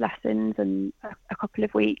and maths lessons and a couple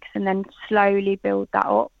of weeks, and then slowly build that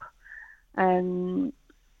up,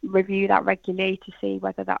 review that regularly to see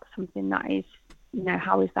whether that's something that is,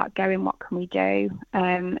 how is that going, what can we do?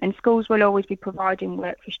 And schools will always be providing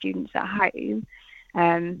work for students at home,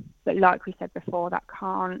 but like we said before, that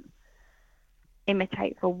can't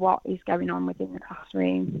imitate for what is going on within the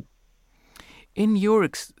classroom. In your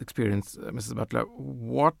experience, Mrs. Butler,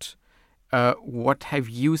 what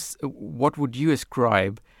would you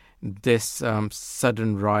ascribe this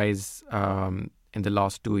sudden rise in the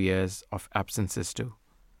last 2 years of absences to?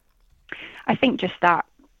 I think just that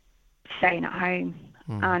staying at home,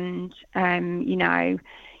 and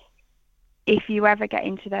if you ever get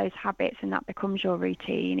into those habits and that becomes your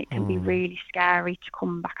routine, it can be really scary to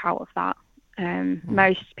come back out of that.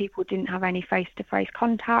 Most people didn't have any face-to-face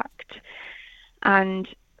contact, and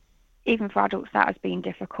even for adults that has been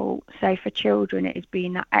difficult. So for children it has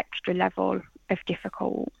been that extra level of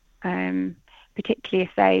difficult, particularly if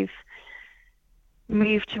they've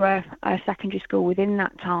moved to a secondary school within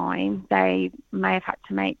that time. They may have had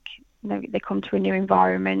to they come to a new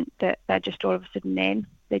environment that they're just all of a sudden in.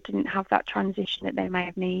 They didn't have that transition that they may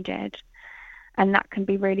have needed, and that can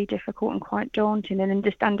be really difficult and quite daunting, and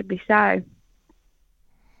understandably so.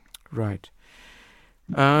 Right.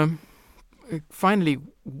 Finally,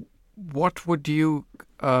 what would you?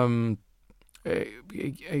 You're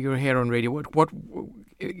here on radio. What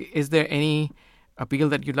is there any appeal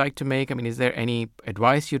that you'd like to make? I mean, is there any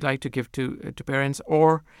advice you'd like to give to parents,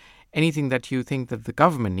 or anything that you think that the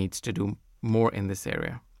government needs to do more in this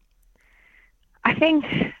area? I think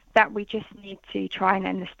that we just need to try and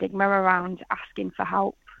end the stigma around asking for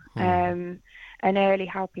help, and early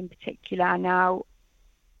help in particular. Now,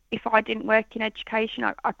 if I didn't work in education,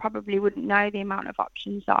 I probably wouldn't know the amount of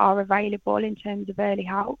options that are available in terms of early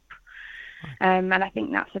help. And I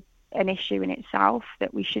think that's an issue in itself,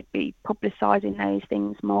 that we should be publicising those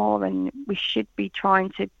things more, and we should be trying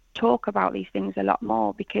to talk about these things a lot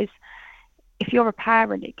more, because if you're a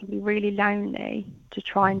parent, it can be really lonely to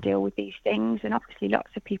try and deal with these things, and obviously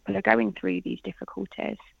lots of people are going through these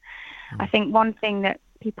difficulties. I think one thing that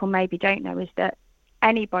people maybe don't know is that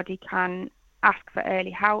anybody can ask for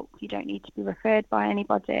early help. You don't need to be referred by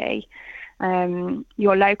anybody.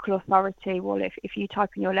 Your local authority will, if you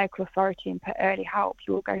type in your local authority and put early help,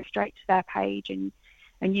 you will go straight to their page, and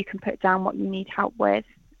you can put down what you need help with.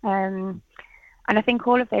 And I think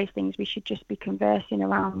all of those things we should just be conversing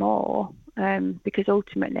around more, because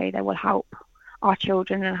ultimately they will help our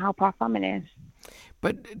children and help our families.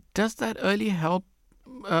 But does that early help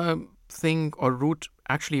thing or route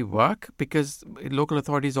actually work? Because local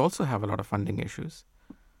authorities also have a lot of funding issues.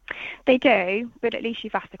 They do, but at least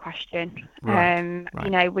you've asked the question.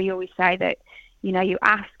 Right. We always say that, you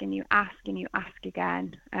ask and you ask and you ask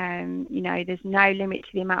again. There's no limit to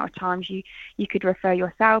the amount of times you could refer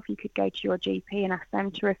yourself. You could go to your GP and ask them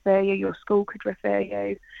to refer you. Your school could refer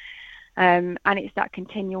you. And it's that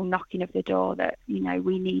continual knocking of the door that, we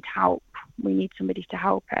need help. We need somebody to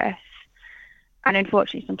help us. And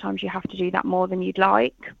unfortunately, sometimes you have to do that more than you'd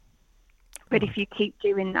like. But if you keep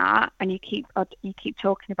doing that and you keep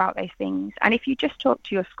talking about those things, and if you just talk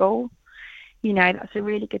to your school, that's a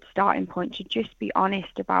really good starting point, to just be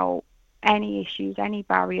honest about any issues, any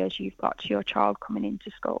barriers you've got to your child coming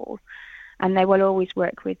into school, and they will always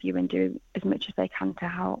work with you and do as much as they can to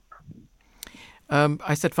help.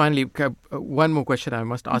 I said finally, one more question I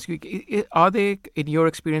must ask you. Are there, in your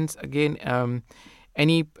experience, again,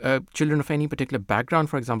 any children of any particular background,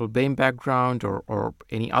 for example, BAME background or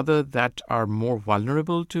any other, that are more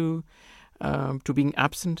vulnerable to being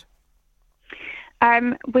absent?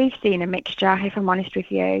 We've seen a mixture, if I'm honest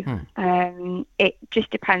with you. It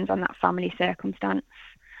just depends on that family circumstance.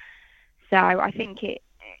 So I think it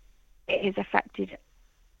has affected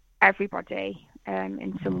everybody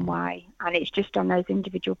in some way, and it's just on those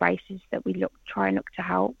individual bases that we try and look to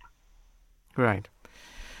help. Right.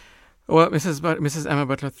 Well, Mrs. Emma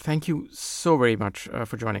Butler, thank you so very much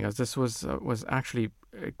for joining us. This was actually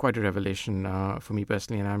quite a revelation for me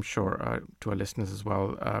personally, and I'm sure to our listeners as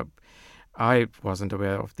well. I wasn't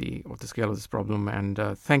aware of the scale of this problem, and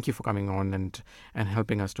thank you for coming on and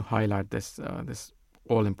helping us to highlight this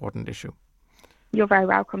all important issue. You're very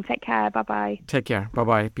welcome. Take care. Bye-bye. Take care.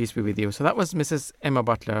 Bye-bye. Peace be with you. So that was Mrs. Emma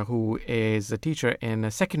Butler, who is a teacher in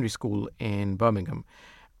a secondary school in Birmingham,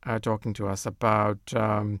 talking to us about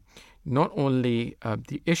not only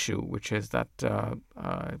the issue, which is that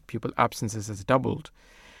pupil absences has doubled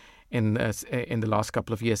in the last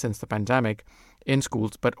couple of years since the pandemic in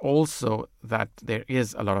schools, but also that there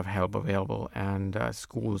is a lot of help available, and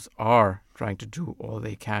schools are trying to do all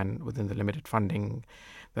they can within the limited funding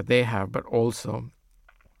that they have, but also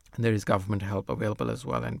there is government help available as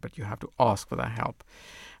well, but you have to ask for that help,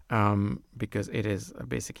 because it is a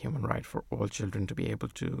basic human right for all children to be able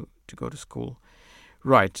to go to school.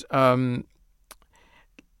 Right. On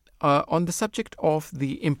the subject of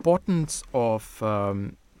the importance of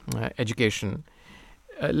education,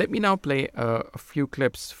 Let me now play a few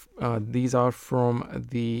clips. These are from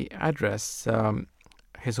the address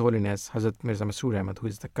His Holiness Hazrat Mirza Masroor Ahmad, who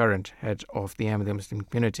is the current head of the Ahmadiyya Muslim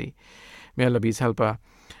community, may Allah be his helper,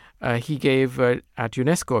 he gave at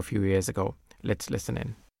UNESCO a few years ago. Let's listen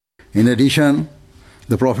in. In addition,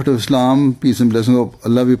 the Prophet of Islam, peace and blessing of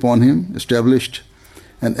Allah be upon him, established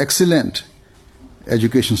an excellent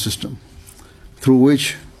education system through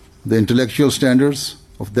which the intellectual standards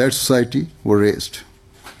of that society were raised.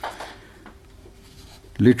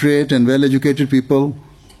 Literate and well-educated people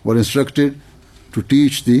were instructed to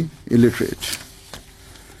teach the illiterate.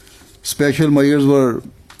 Special measures were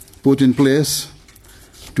put in place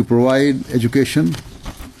to provide education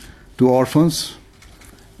to orphans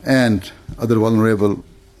and other vulnerable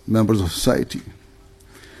members of society.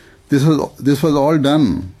 This was all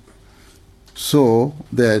done so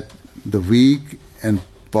that the weak and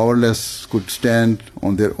powerless could stand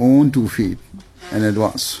on their own 2 feet and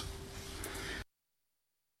advance.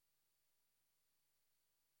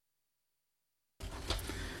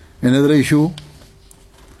 Another issue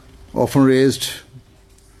often raised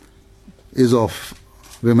is of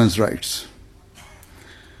women's rights.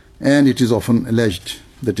 And it is often alleged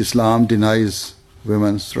that Islam denies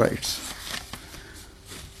women's rights.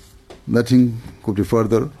 Nothing could be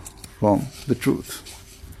further from the truth.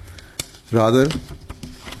 Rather,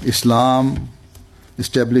 Islam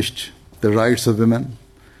established the rights of women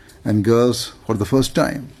and girls for the first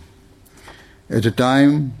time, at a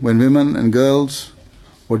time when women and girls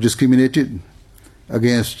were discriminated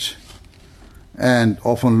against and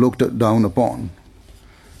often looked down upon.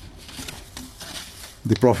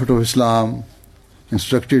 The Prophet of Islam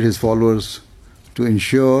instructed his followers to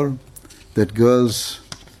ensure that girls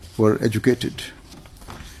were educated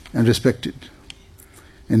and respected.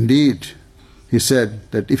 Indeed, he said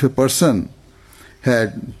that if a person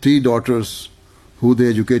had 3 daughters who they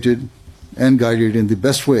educated and guided in the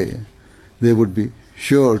best way, they would be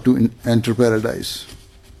sure to enter paradise.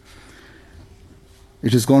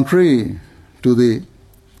 It is contrary to the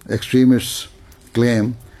extremists'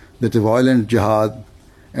 claim that a violent jihad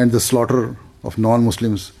and the slaughter of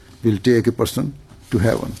non-Muslims will take a person to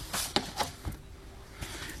heaven.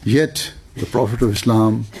 Yet, the Prophet of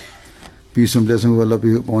Islam, peace and blessing of Allah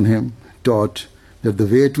be upon him, taught that the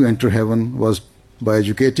way to enter heaven was by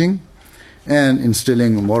educating and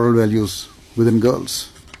instilling moral values within girls.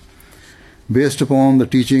 Based upon the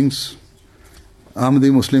teachings,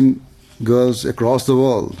 Ahmadi Muslim girls across the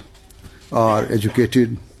world are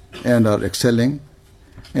educated and are excelling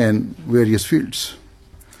in various fields.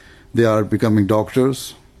 They are becoming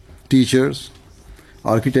doctors, teachers,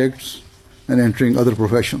 architects, and entering other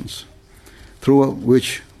professions through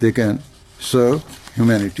which they can serve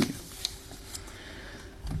humanity.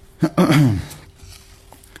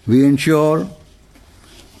 We ensure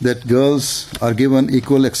that girls are given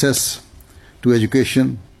equal access to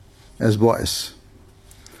education as boys.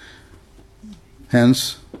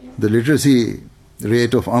 Hence, the literacy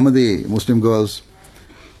rate of Ahmadi Muslim girls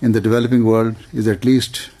in the developing world is at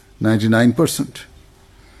least 99%.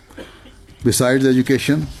 Besides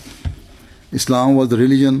education, Islam was the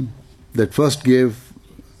religion that first gave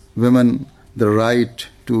women the right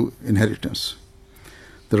to inheritance,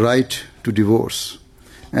 the right to divorce,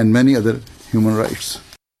 and many other human rights.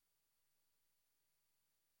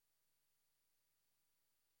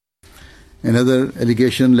 Another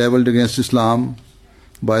allegation leveled against Islam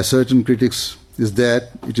by certain critics is that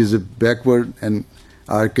it is a backward and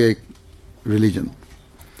archaic religion,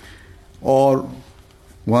 or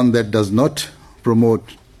one that does not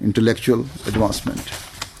promote intellectual advancement.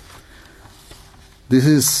 This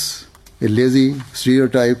is a lazy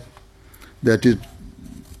stereotype that is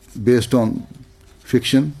based on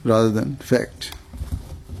fiction rather than fact.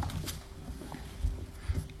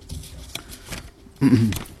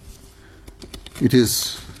 It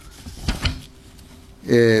is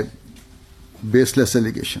a baseless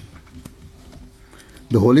allegation.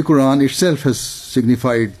 The Holy Quran itself has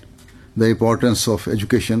signified the importance of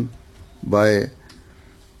education by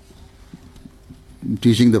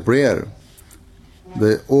teaching the prayer,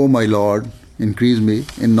 "O my Lord, increase me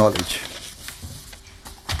in knowledge."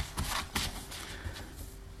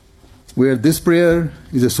 Where this prayer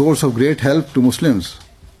is a source of great help to Muslims,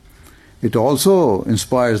 it also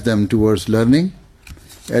inspires them towards learning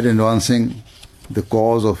and advancing the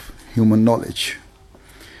cause of human knowledge.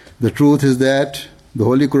 The truth is that the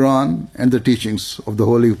Holy Quran and the teachings of the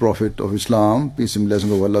Holy Prophet of Islam, peace and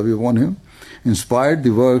blessing of Allah be upon him, inspired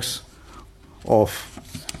the works of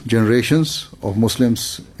generations of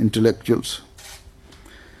Muslims, intellectuals,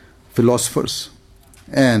 philosophers,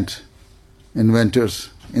 and inventors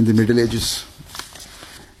in the Middle Ages.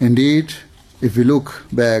 Indeed, if we look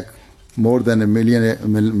back more than a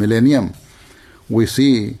millennium, we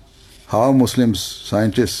see how Muslim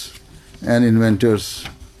scientists and inventors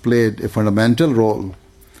played a fundamental role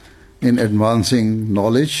in advancing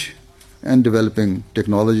knowledge and developing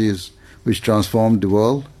technologies which transformed the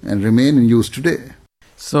world and remain in use today.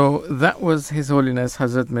 So that was His Holiness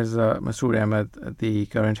Hazrat Mirza Masroor Ahmad, the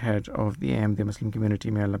current head of the Ahmadiyya Muslim community,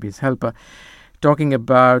 may Allah be his helper, talking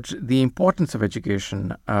about the importance of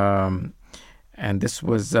education. And these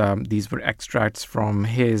were extracts from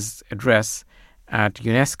his address at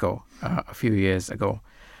UNESCO a few years ago.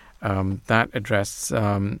 That address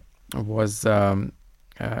was a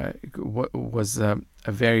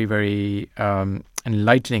very, very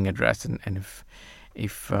enlightening address, and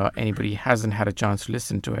if anybody hasn't had a chance to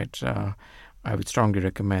listen to it, I would strongly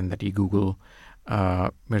recommend that you Google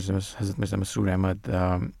Hazrat Mirza Masroor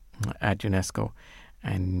Ahmad at UNESCO,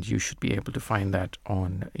 and you should be able to find that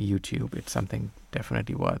on YouTube. It's something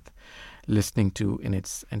definitely worth listening to in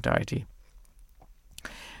its entirety.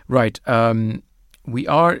 Right. We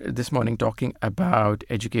are this morning talking about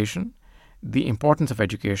education, the importance of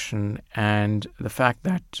education, and the fact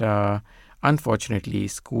that unfortunately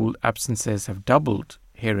school absences have doubled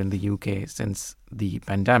here in the UK since the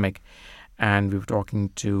pandemic. And we were talking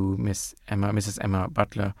to Mrs. Emma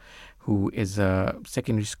Butler, who is a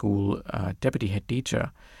secondary school deputy head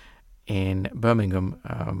teacher in Birmingham,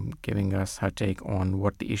 giving us her take on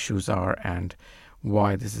what the issues are and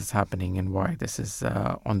why this is happening and why this is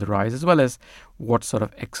on the rise, as well as what sort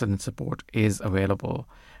of excellent support is available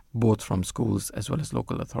both from schools as well as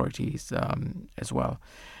local authorities as well.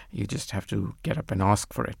 You just have to get up and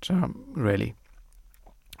ask for it, really.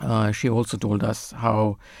 She also told us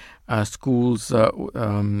how schools,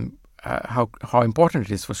 how important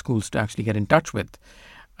it is for schools to actually get in touch with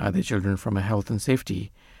their children from a health and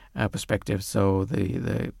safety perspective. So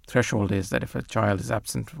the threshold is that if a child is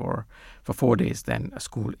absent for 4 days, then a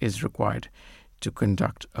school is required to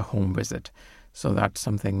conduct a home visit. So that's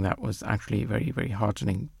something that was actually very, very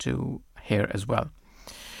heartening to hear as well.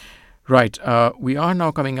 Right, we are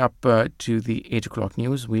now coming up to the 8 o'clock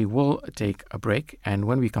news. We will take a break, and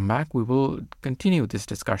when we come back, we will continue this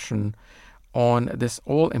discussion on this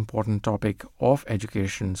all-important topic of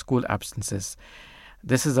education, school absences.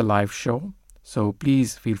 This is a live show, so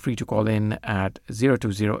please feel free to call in at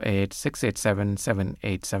 0208 687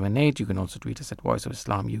 7878. You can also tweet us at Voice of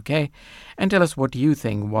Islam UK and tell us what you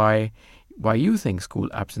think, why you think school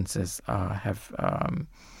absences have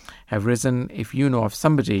risen. If you know of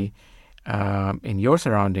somebody in your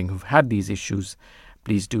surrounding who've had these issues,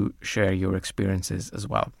 please do share your experiences as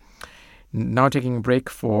well. Now taking a break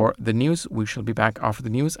for the news. We shall be back after the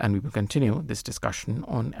news, and we will continue this discussion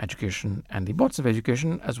on education and the importance of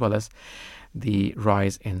education, as well as the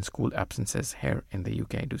rise in school absences here in the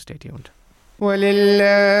UK. Do stay tuned.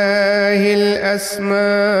 وَلِلَّهِ الْأَسْمَاءُ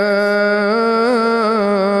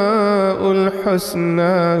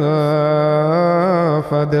الْحُسْنَى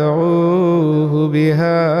فَادْعُوهُ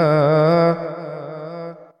بِهَا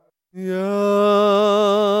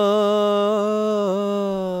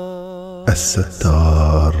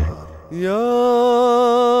الستار يا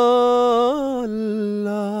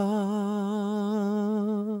الله.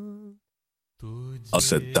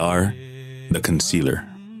 Al-Sattar, the concealer.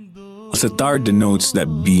 Al-Sattar denotes that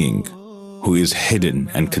being who is hidden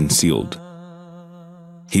and concealed.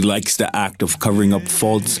 He likes the act of covering up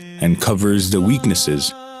faults and covers the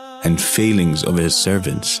weaknesses and failings of his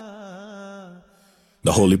servants.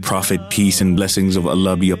 The Holy Prophet, peace and blessings of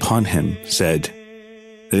Allah be upon him, said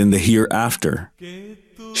that in the hereafter,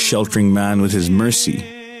 sheltering man with his mercy,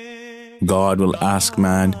 God will ask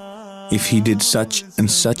man if he did such and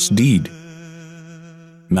such deed.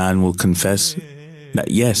 Man will confess that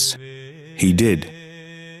yes, he did.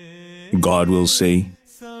 God will say,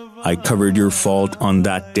 I covered your fault on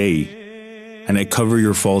that day, and I cover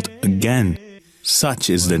your fault again. Such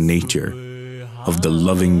is the nature of the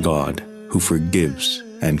loving God who forgives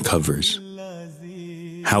and covers.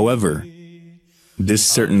 However, this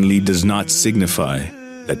certainly does not signify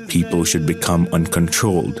that people should become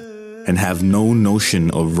uncontrolled and have no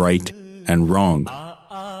notion of right and wrong,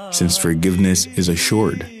 since forgiveness is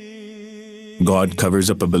assured. God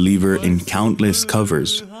covers up a believer in countless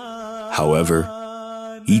covers. However,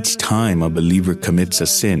 each time a believer commits a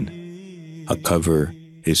sin, a cover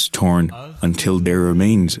is torn until there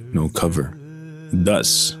remains no cover.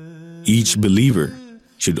 Thus, each believer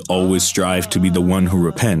should always strive to be the one who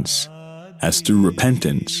repents, as through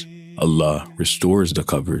repentance, Allah restores the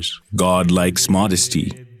covers. God likes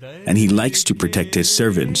modesty, and He likes to protect His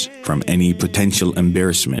servants from any potential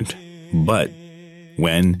embarrassment. But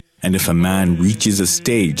when And if a man reaches a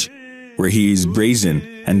stage where he is brazen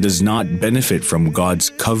and does not benefit from God's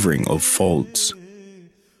covering of faults,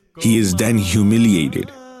 he is then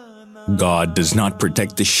humiliated. God does not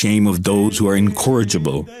protect the shame of those who are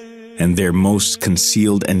incorrigible, and their most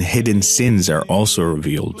concealed and hidden sins are also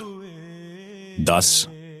revealed. Thus,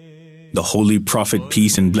 the Holy Prophet,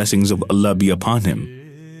 peace and blessings of Allah be upon him,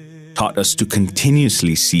 taught us to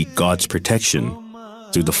continuously seek God's protection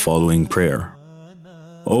through the following prayer.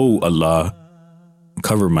 O Allah,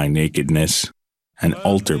 cover my nakedness and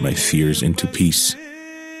alter my fears into peace.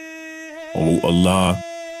 O Allah,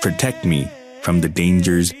 protect me from the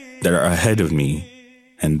dangers that are ahead of me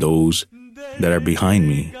and those that are behind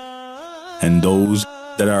me, and those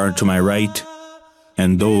that are to my right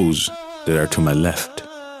and those that are to my left,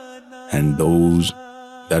 and those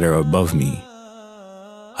that are above me.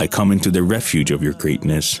 I come into the refuge of your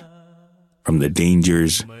greatness from the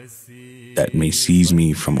dangers that may seize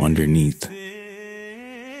me from underneath.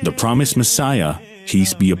 The promised Messiah,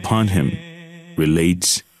 peace be upon him,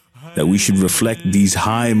 relates that we should reflect these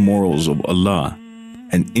high morals of Allah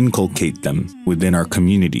and inculcate them within our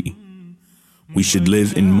community. We should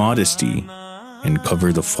live in modesty and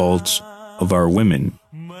cover the faults of our women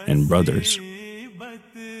and brothers.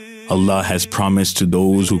 Allah has promised to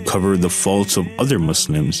those who cover the faults of other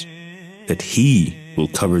Muslims that He will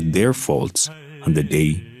cover their faults on the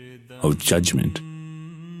day of judgment.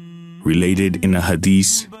 Related in a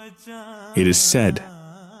hadith, it is said,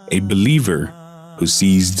 a believer who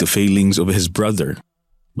sees the failings of his brother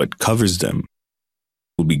but covers them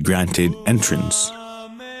will be granted entrance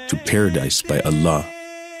to paradise by Allah.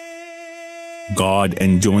 God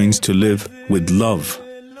enjoins to live with love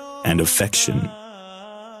and affection.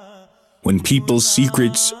 When people's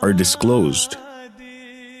secrets are disclosed,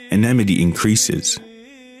 enmity increases.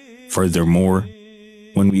 Furthermore,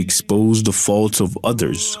 when we expose the faults of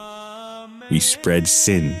others, we spread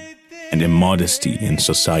sin and immodesty in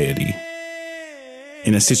society.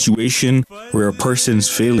 In a situation where a person's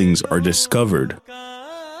failings are discovered,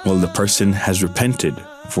 while the person has repented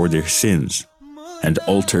for their sins and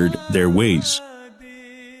altered their ways,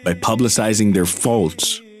 by publicizing their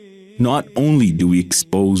faults, not only do we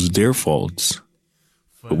expose their faults,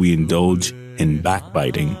 but we indulge in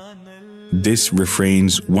backbiting. This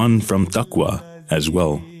refrains one from taqwa as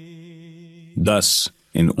well. Thus,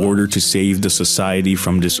 in order to save the society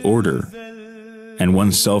from disorder and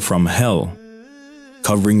oneself from hell,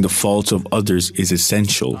 covering the faults of others is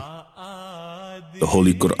essential. The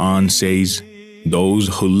Holy Quran says, those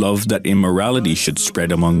who love that immorality should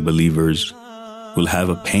spread among believers will have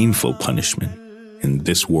a painful punishment in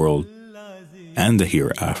this world and the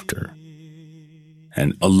hereafter.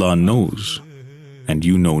 And Allah knows, and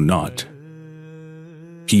you know not.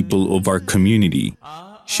 People of our community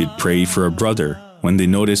should pray for a brother when they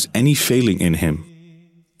notice any failing in him.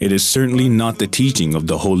 It is certainly not the teaching of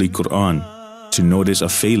the Holy Quran to notice a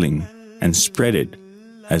failing and spread it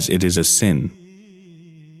as it is a sin.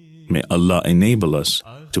 May Allah enable us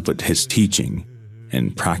to put His teaching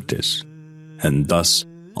in practice and thus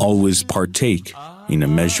always partake in a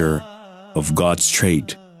measure of God's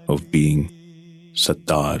trait of being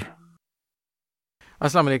Sattar.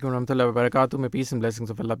 Assalamu alaikum warahmatullahi wabarakatuh. May peace and blessings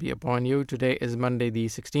of Allah be upon you. Today is Monday, the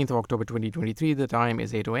 16th of October 2023. The time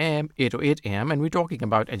is 8:08 a.m. and we're talking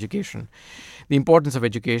about education, the importance of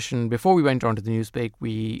education. Before we went on to the news break,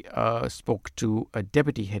 we spoke to a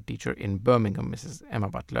deputy head teacher in Birmingham, Mrs. Emma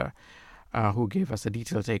Butler, who gave us a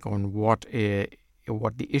detailed take on what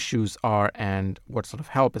the issues are and what sort of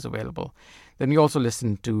help is available. Then we also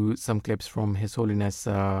listened to some clips from His Holiness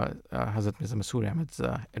Hazrat Mirza Masroor Ahmad's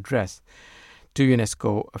address to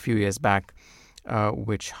UNESCO a few years back,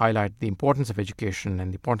 which highlight the importance of education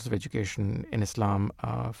and the importance of education in Islam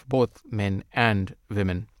for both men and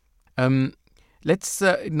women. Let's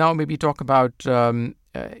now maybe talk about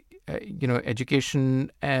education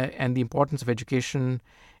and the importance of education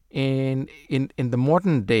in the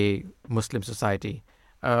modern day Muslim society.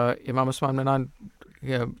 Imam Usman Manan,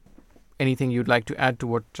 anything you'd like to add to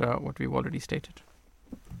what we've already stated?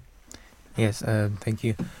 Yes, thank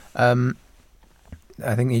you.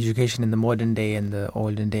 I think education in the modern day and the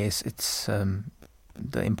olden days, it's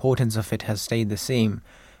the importance of it has stayed the same.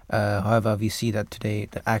 However, we see that today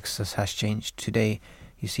the access has changed. Today,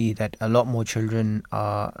 you see that a lot more children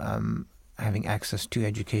are having access to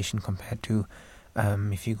education compared to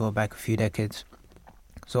if you go back a few decades.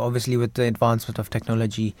 So obviously with the advancement of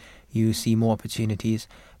technology, you see more opportunities,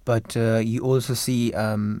 but you also see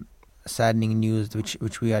saddening news,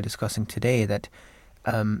 which we are discussing today, that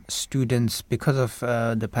students, because of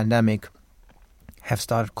the pandemic, have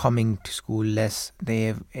started coming to school less.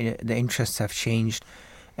 The interests have changed,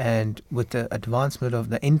 And with the advancement of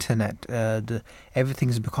the internet, everything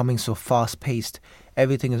is becoming so fast-paced.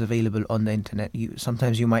 Everything is available on the internet.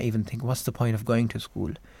 Sometimes you might even think, what's the point of going to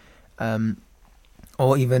school?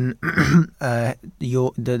 Or even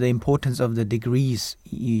the importance of the degrees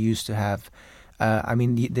you used to have.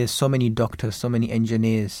 There's so many doctors, so many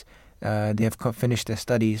engineers. They have finished their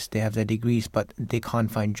studies, they have their degrees, but they can't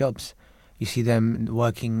find jobs. You see them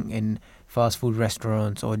working in fast food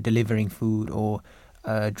restaurants or delivering food or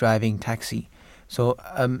driving taxi. So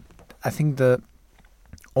I think the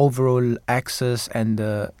overall access and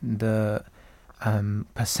the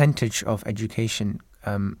percentage of education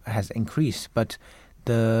has increased, but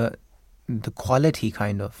the quality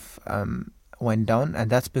kind of went down, and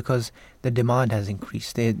that's because the demand has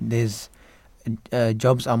increased. There's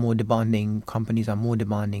jobs are more demanding, companies are more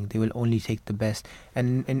demanding. They will only take the best,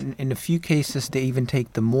 and in a few cases they even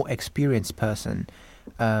take the more experienced person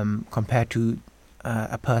compared to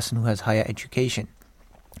a person who has higher education.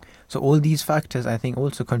 So all these factors, I think,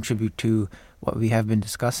 also contribute to what we have been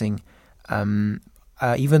discussing.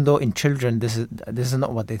 Even though in children this is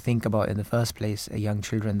not what they think about in the first place, young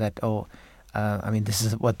children, that this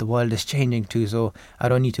is what the world is changing to, so I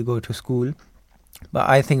don't need to go to school. But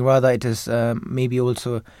I think rather it is maybe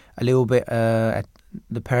also a little bit at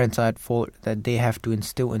the parents are at fault, that they have to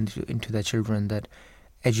instill into their children that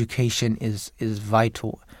education is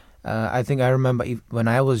vital. I think I remember when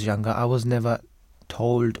I was younger, I was never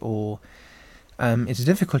told, or it's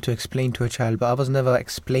difficult to explain to a child, but I was never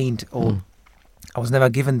explained, or I was never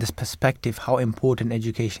given this perspective how important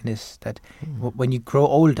education is, that when you grow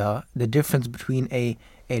older, the difference between a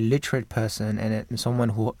literate person and someone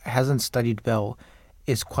who hasn't studied well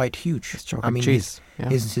is quite huge.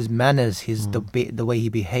 His manners, the way he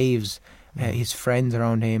behaves, his friends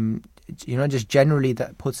around him, just generally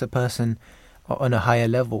that puts a person on a higher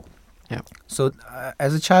level. Yeah. So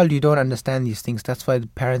as a child, you don't understand these things. That's why the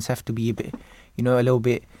parents have to be a bit, a little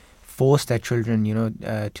bit, force their children,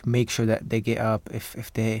 to make sure that they get up.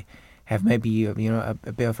 If they have maybe a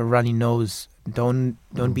bit of a runny nose, don't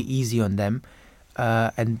be easy on them,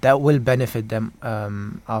 and that will benefit them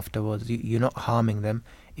afterwards. You're not harming them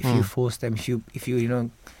if you force them. If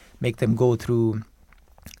you make them go through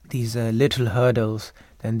these little hurdles,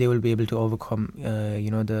 then they will be able to overcome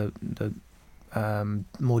the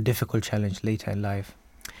more difficult challenge later in life.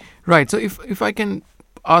 Right. So if I can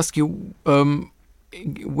ask you,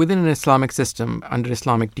 within an Islamic system, under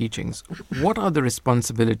Islamic teachings, what are the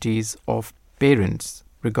responsibilities of parents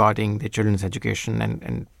regarding their children's education?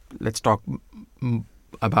 And let's talk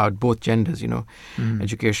about both genders,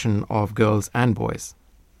 education of girls and boys.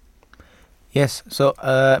 Yes. So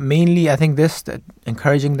mainly I think that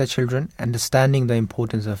encouraging the children, understanding the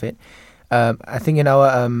importance of it. I think in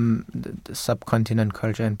our the subcontinent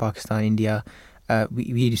culture in Pakistan, India,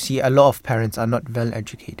 we see a lot of parents are not well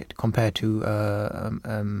educated compared to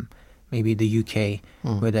maybe the UK,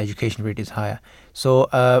 where the education rate is higher. So,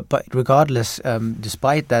 but regardless,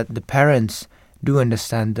 despite that, the parents do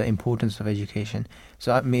understand the importance of education.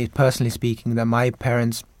 So, personally speaking, that my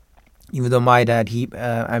parents, even though my dad, he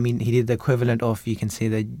did the equivalent of, you can say,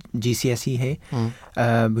 the GCSE,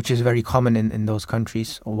 which is very common in those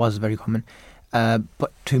countries, or was very common.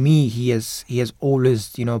 But to me, he has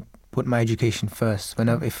always, put my education first.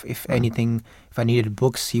 If anything, if I needed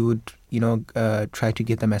books, he would, try to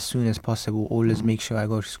get them as soon as possible. Always make sure I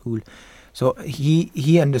go to school. So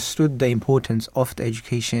he understood the importance of the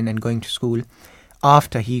education and going to school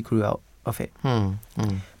after he grew out of it.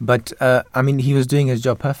 But he was doing his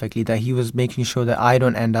job perfectly. That he was making sure that I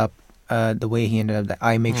don't end up the way he ended up. That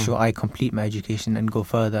I make sure I complete my education and go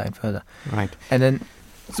further and further. Right. And then,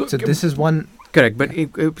 so this is one. Correct, but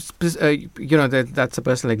that's a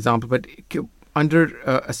personal example. But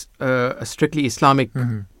under a strictly Islamic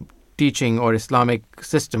teaching or Islamic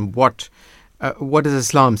system, what does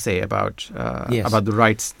Islam say about the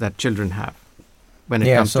rights that children have when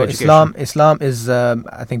it comes to education? Islam is,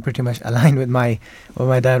 I think, pretty much aligned with what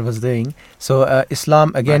my dad was doing. So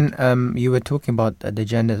Islam, again, you were talking about the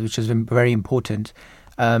genders, which is very important.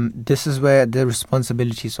 This is where the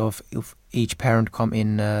responsibilities of each parent come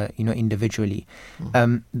in, individually.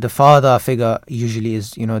 The father figure usually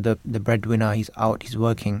is, the breadwinner. He's out, he's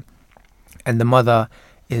working, and the mother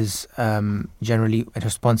is generally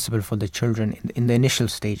responsible for the children in the initial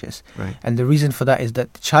stages. Right. And the reason for that is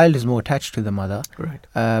that the child is more attached to the mother. Right.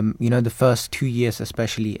 The first 2 years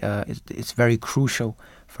especially, it's very crucial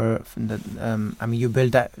for the. You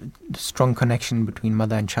build that strong connection between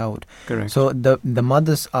mother and child. Correct. So the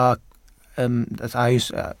mothers are. As I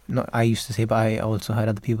used to say, but I also heard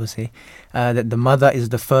other people say that the mother is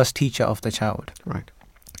the first teacher of the child. Right.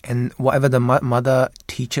 And whatever the mother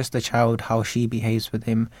teaches the child, how she behaves with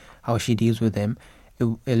him, how she deals with him,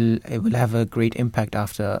 it will have a great impact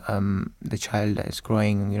after the child is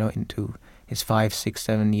growing, into his 5, 6,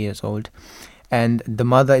 7 years old. And the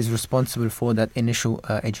mother is responsible for that initial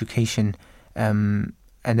education. And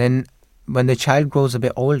then when the child grows a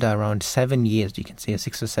bit older, around 7 years, you can say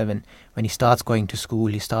 6 or 7, when he starts going to school,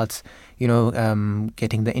 he starts,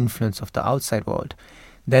 getting the influence of the outside world.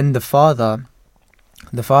 Then the father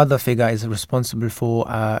figure is responsible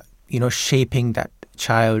for, shaping that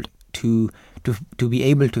child to be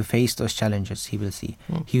able to face those challenges he will see.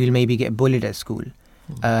 He will maybe get bullied at school.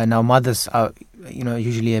 Now mothers are,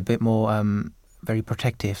 usually a bit more very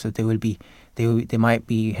protective, so they might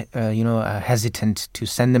be, hesitant to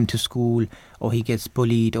send them to school, or he gets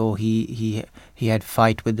bullied, or he had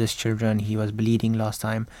fight with his children, he was bleeding last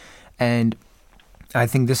time. And I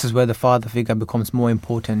think this is where the father figure becomes more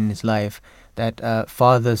important in his life, that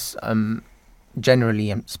fathers, generally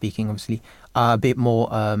I'm speaking obviously, are a bit more,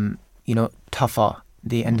 tougher.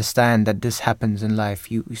 They understand that this happens in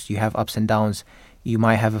life. You have ups and downs. You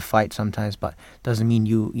might have a fight sometimes, but doesn't mean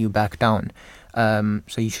you back down.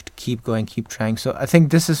 So you should keep going, keep trying. So I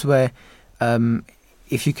think this is where,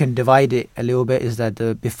 if you can divide it a little bit, is that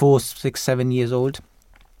before 6, 7 years old,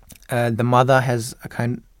 the mother has a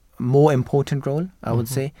kind more important role, I would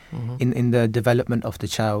say, in the development of the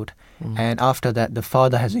child. And after that, the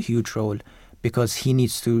father has a huge role, because he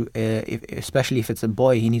needs to, especially if it's a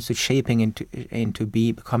boy, he needs to shaping into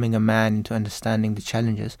becoming a man, into understanding the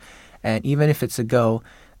challenges. And even if it's a girl,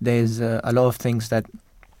 there's a lot of things that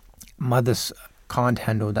mothers can't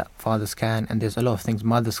handle that fathers can, and there's a lot of things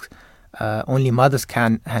only mothers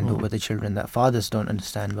can handle with the children that fathers don't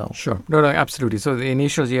understand well. Sure. No, absolutely. So the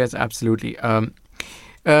initial years, absolutely. How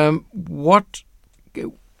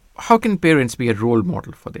can parents be a role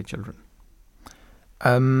model for their children?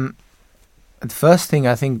 The first thing,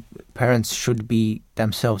 I think parents should be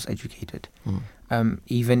themselves educated.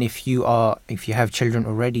 Even if you have children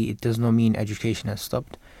already, it does not mean education has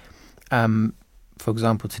stopped. For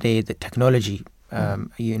example, today the technology,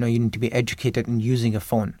 you need to be educated in using a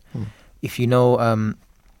phone. If you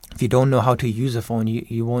don't know how to use a phone,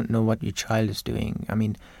 you won't know what your child is doing. I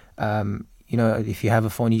mean, if you have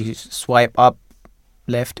a phone, you just swipe up,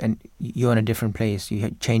 left, and you're in a different place.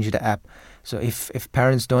 You change the app. So if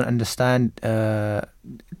parents don't understand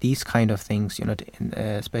these kind of things,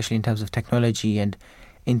 especially in terms of technology and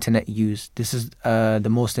internet use, this is the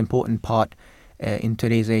most important part in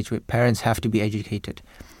today's age, where parents have to be educated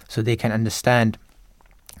so they can understand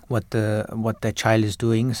what their child is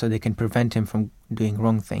doing, so they can prevent him from doing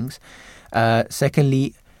wrong things.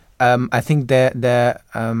 Secondly, I think their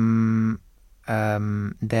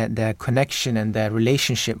connection and their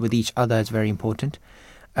relationship with each other is very important.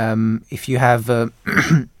 If you have,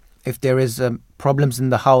 if there is problems in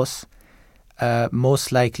the house,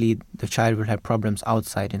 most likely the child will have problems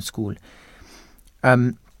outside in school.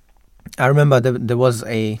 I remember there was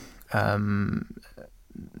an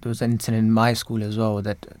incident in my school as well,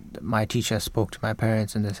 that my teacher spoke to my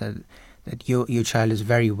parents and they said that your child is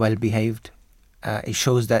very well behaved. It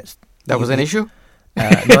shows that was an issue.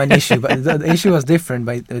 Not an issue, but the issue was different.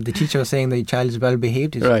 But the teacher was saying that your child is well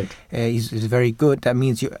behaved. He's very good. That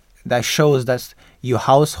means that shows that your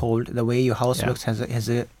household, the way your house looks, has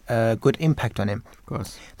a good impact on him. Of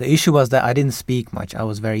course. The issue was that I didn't speak much. I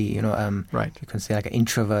was very, you can say like an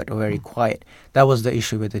introvert or very quiet. That was the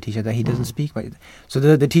issue with the teacher, that he doesn't speak much. So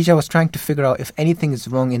the teacher was trying to figure out if anything is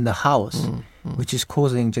wrong in the house, which is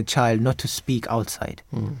causing the child not to speak outside.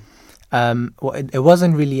 It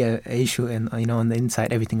wasn't really an issue, and on the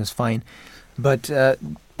inside everything was fine, but it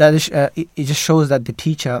just shows that the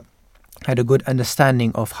teacher had a good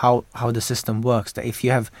understanding of how the system works. That if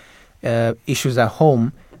you have issues at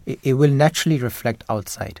home, it will naturally reflect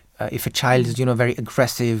outside. If a child is very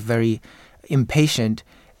aggressive, very impatient,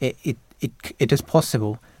 it is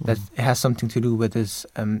possible that it has something to do with his.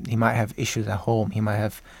 He might have issues at home.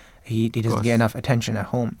 He doesn't get enough attention at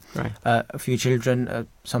home. Right. A few children,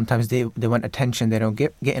 sometimes they want attention, they don't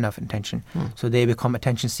get enough attention. So they become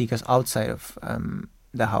attention seekers outside of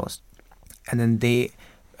the house. And then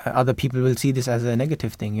other people will see this as a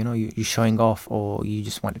negative thing, you're showing off, or you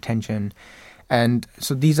just want attention. And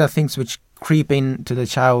so these are things which creep into the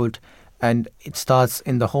child, and it starts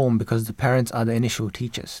in the home, because the parents are the initial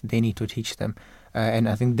teachers. They need to teach them. And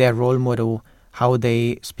I think their role model, how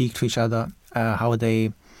they speak to each other, how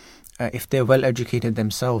they... if they're well educated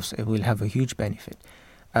themselves, it will have a huge benefit.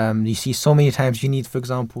 You see, so many times you need, for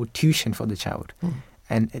example, tuition for the child,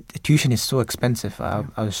 and tuition is so expensive.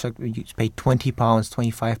 I was shocked. You pay £20,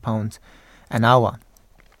 £25 an hour,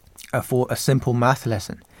 for a simple math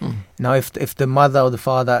lesson. Now, if the mother or the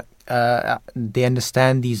father they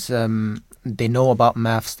understand these, they know about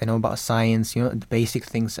maths, they know about science, the basic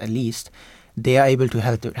things at least, they are able to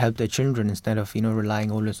help their children instead of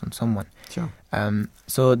relying always on someone. Sure.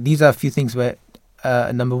 So these are a few things where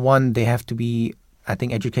number one, they have to be, I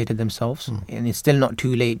think, educated themselves, and it's still not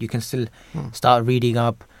too late. You can still start reading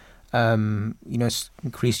up,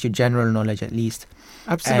 increase your general knowledge at least.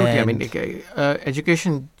 Absolutely. And I mean,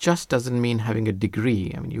 education just doesn't mean having a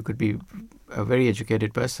degree. I mean, you could be a very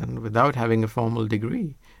educated person without having a formal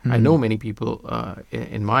degree. I know many people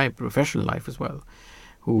in my professional life as well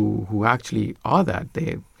who actually are that.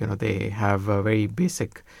 They have very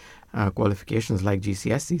basic qualifications like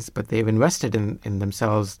GCSEs, but they've invested in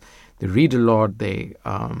themselves. They read a lot. They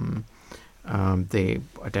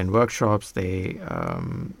attend workshops. They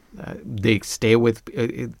stay with.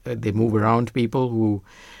 They move around people who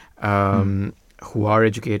are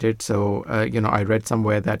educated. So I read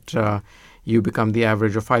somewhere that you become the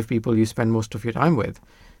average of 5 people you spend most of your time with.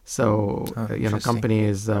 So company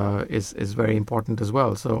is very important as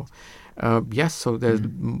well. So yes, so there's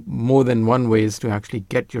more than one ways to actually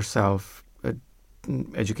get yourself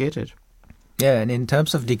educated. Yeah, and in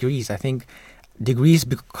terms of degrees, I think degrees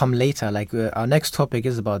come later. Like our next topic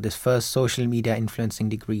is about this first social media influencing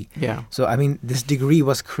degree. Yeah. So I mean, this degree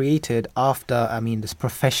was created after. I mean, this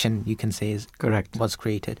profession, you can say, is correct, was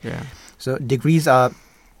created. Yeah. So degrees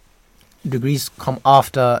come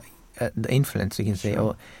after the influence, you can say. Sure.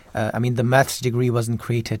 Or I mean, the maths degree wasn't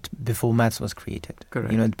created before maths was created.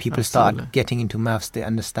 Correct. People started getting into maths, the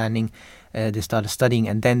understanding, they started studying,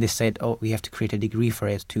 and then they said, oh, we have to create a degree for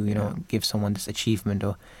it to, give someone this achievement.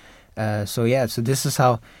 Or so this is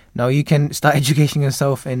how now you can start educating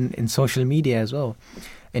yourself in social media as well,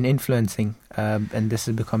 in influencing, and this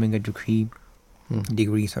is becoming a degree.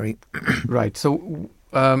 Right. So,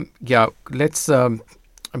 let's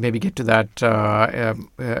maybe get to that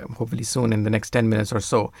hopefully soon in the next 10 minutes or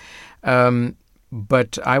so.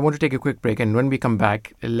 But I want to take a quick break, and when we come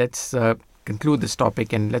back, let's conclude this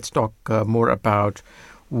topic and let's talk more about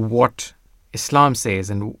what Islam says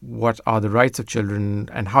and what are the rights of children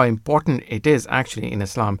and how important it is actually in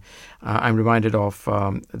Islam. I'm reminded of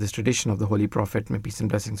this tradition of the Holy Prophet, may peace and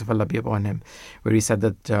blessings of Allah be upon him, where he said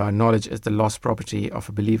that knowledge is the lost property of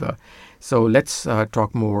a believer. So let's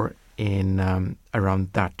talk more in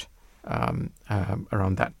around that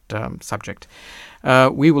subject.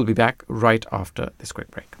 We will be back right after this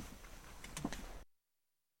quick break.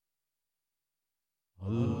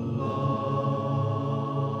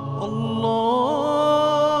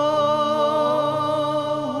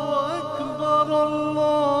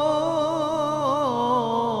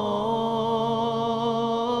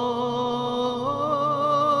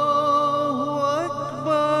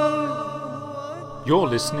 You're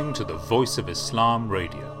listening to the Voice of Islam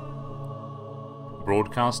Radio,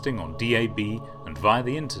 broadcasting on DAB and via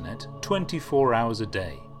the internet 24 hours a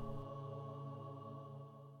day.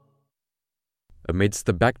 Amidst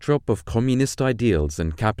the backdrop of communist ideals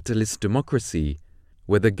and capitalist democracy,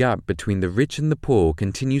 where the gap between the rich and the poor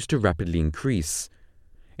continues to rapidly increase,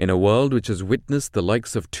 in a world which has witnessed the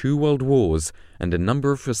likes of 2 world wars and a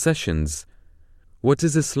number of recessions, what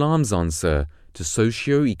is Islam's answer to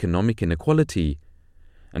socio-economic inequality?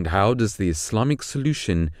 And how does the Islamic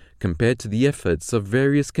solution compare to the efforts of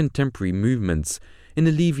various contemporary movements in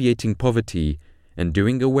alleviating poverty and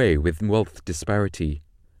doing away with wealth disparity?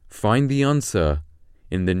 Find the answer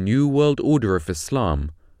in The New World Order of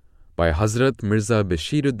Islam by Hazrat Mirza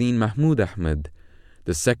Bashiruddin Mahmud Ahmad,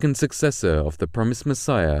 the second successor of the promised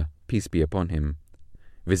Messiah, peace be upon him.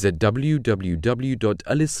 Visit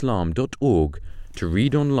www.alislam.org to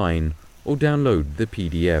read online or download the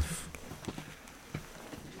PDF.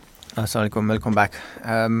 Assalamualaikum, welcome back.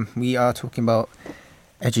 We are talking about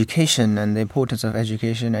education and the importance of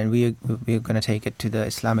education, and we're going to take it to the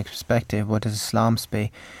Islamic perspective. What does Islam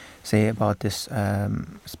say about this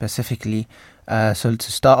specifically? So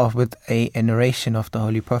to start off with a narration of the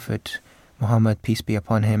Holy Prophet Muhammad, peace be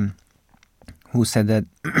upon him, who said that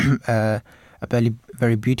a very,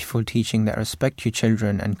 very beautiful teaching that respect your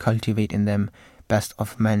children and cultivate in them best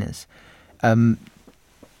of manners.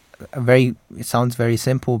 It sounds very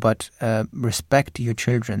simple, but respect your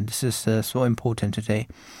children. This is so important today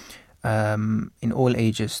in all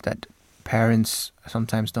ages, that parents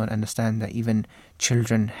sometimes don't understand that even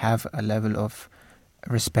children have a level of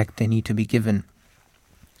respect they need to be given.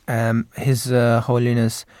 His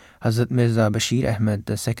Holiness Hazrat Mirza Bashir Ahmad,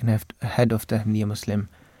 the second head of the Ahmadiyya Muslim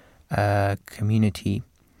community,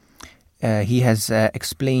 he has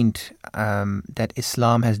explained that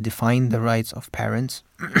Islam has defined the rights of parents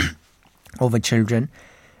over children,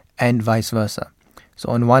 and vice versa. So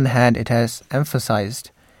on one hand, it has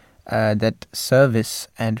emphasized that service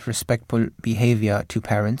and respectful behavior to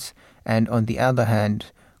parents, and on the other hand,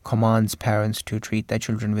 commands parents to treat their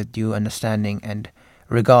children with due understanding and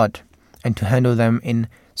regard, and to handle them in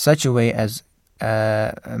such a way as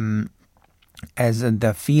the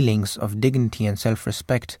feelings of dignity and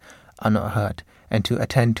self-respect are not hurt, and to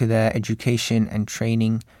attend to their education and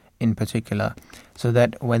training in particular, so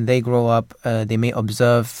that when they grow up, they may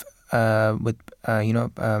observe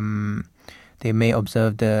they may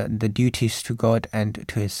observe the duties to God and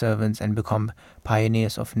to His servants, and become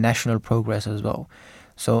pioneers of national progress as well.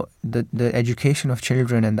 So the education of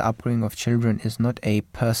children and the upbringing of children is not a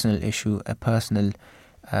personal issue, a personal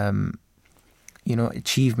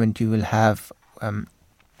achievement you will have.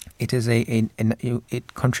 It is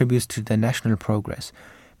it contributes to the national progress,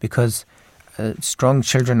 because strong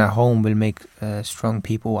children at home will make strong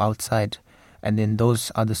people outside, and then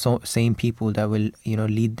those are the same people that will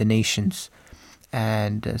lead the nations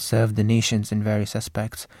and serve the nations in various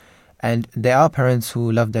aspects. And there are parents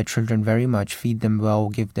who love their children very much, feed them well,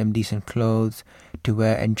 give them decent clothes to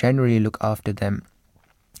wear, and generally look after them.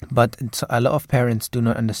 But a lot of parents do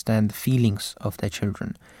not understand the feelings of their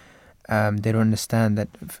children. They don't understand that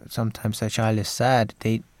sometimes their child is sad.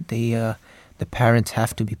 The parents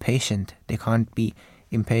have to be patient. They can't be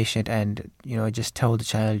impatient and just tell the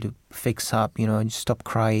child to fix up. Just stop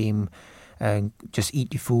crying, and just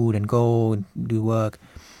eat your food and go and do work.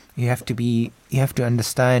 You have to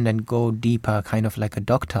understand and go deeper, kind of like a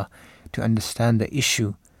doctor, to understand the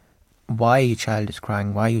issue, why your child is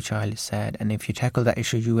crying, why your child is sad. And if you tackle that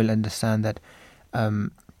issue, you will understand that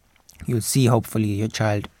you'll see hopefully your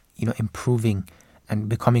child improving and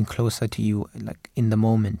becoming closer to you, like in the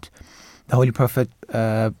moment. The Holy Prophet,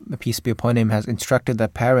 peace be upon him, has instructed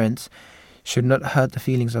that parents should not hurt the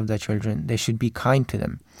feelings of their children. They should be kind to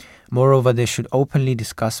them. Moreover, they should openly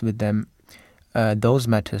discuss with them those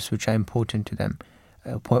matters which are important to them,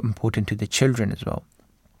 important to the children as well.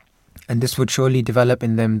 And this would surely develop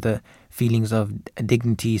in them the feelings of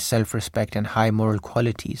dignity, self-respect, and high moral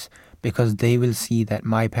qualities, because they will see that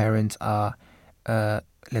my parents are,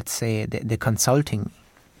 let's say, they're consulting.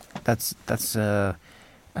 That's I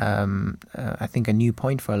think a new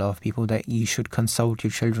point for a lot of people, that you should consult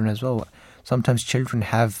your children as well. Sometimes children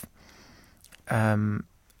have,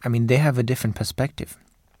 they have a different perspective.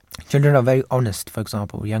 Children are very honest, for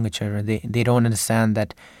example, younger children. They don't understand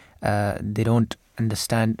that, they don't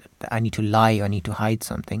understand that I need to lie or I need to hide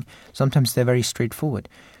something. Sometimes they're very straightforward.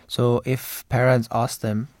 So if parents ask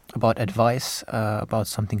them about advice, about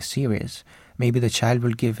something serious, maybe the child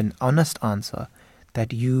will give an honest answer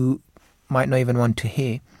that you might not even want to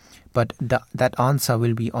hear, but that answer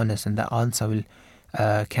will be honest, and that answer will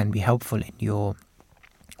can be helpful in your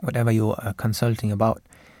whatever you're consulting about.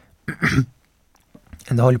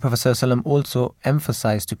 And the Holy Prophet ﷺ also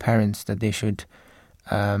emphasized to parents that they should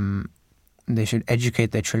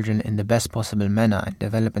educate their children in the best possible manner and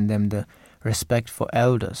develop in them the respect for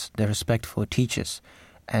elders, the respect for teachers,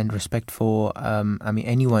 and respect for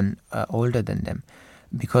anyone older than them,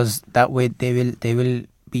 because that way they will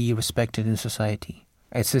be respected in society.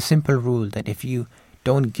 It's a simple rule that if you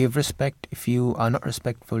don't give respect, if you are not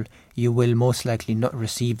respectful, you will most likely not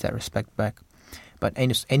receive that respect back. But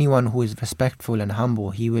anyone who is respectful and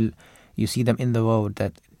humble, you see them in the world,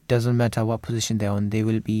 that doesn't matter what position they're on, they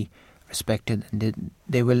will be respected, and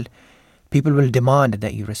people will demand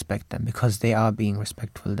that you respect them because they are being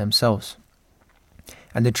respectful themselves.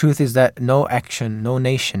 And the truth is that no action, no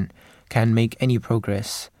nation can make any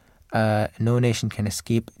progress. No nation can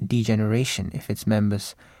escape degeneration if its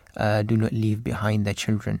members do not leave behind their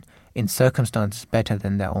children in circumstances better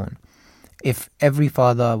than their own. If every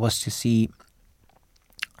father was to see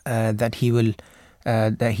that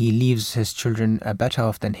he leaves his children better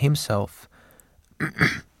off than himself,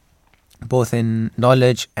 both in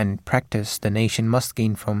knowledge and practice, the nation must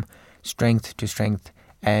gain from strength to strength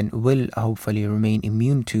and will hopefully remain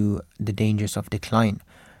immune to the dangers of decline.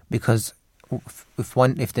 Because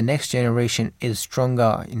if the next generation is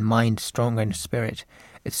stronger in mind, stronger in spirit,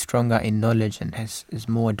 it's stronger in knowledge and is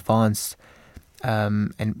more advanced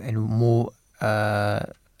and more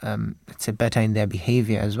let's say better in their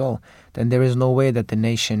behavior as well, then there is no way that the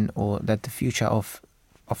nation or that the future of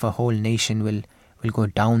a whole nation will go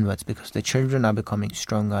downwards, because the children are becoming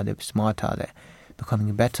stronger, they're smarter, they're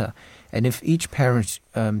becoming better. And if each parent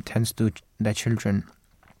tends to their children,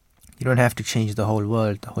 you don't have to change the whole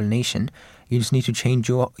world, the whole nation. You just need to change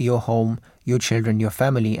your home, your children, your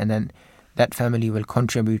family, and then that family will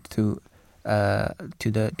contribute to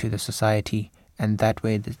the society, and that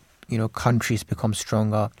way the countries become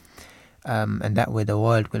stronger, and that way the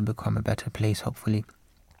world will become a better place, hopefully.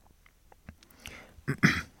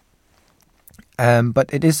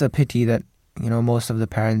 But it is a pity that, most of the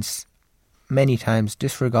parents many times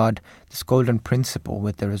disregard this golden principle,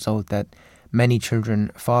 with the result that many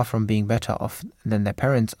children, far from being better off than their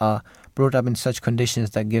parents, are brought up in such conditions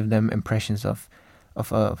that give them impressions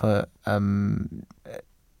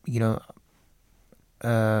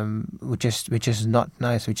which is not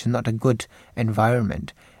nice, which is not a good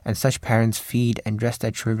environment. And such parents feed and dress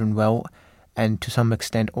their children well, and to some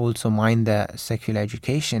extent also mind their secular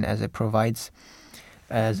education, as it provides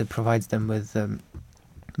them with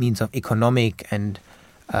means of economic and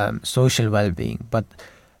social well-being. But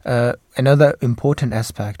another important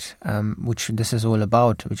aspect, which this is all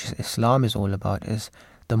about, which Islam is all about, is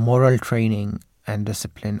the moral training and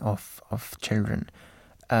discipline of children.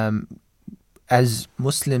 As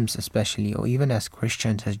Muslims especially, or even as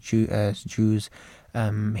Christians, as Jews,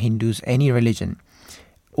 Hindus, any religion,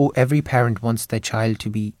 every parent wants their child to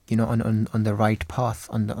be, on the right path,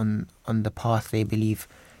 on the path they believe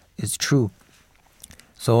is true.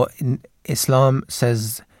 So Islam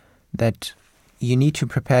says that you need to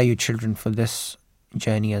prepare your children for this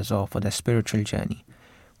journey as well, for their spiritual journey,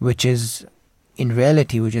 which is in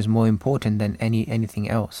reality more important than anything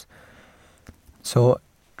else. So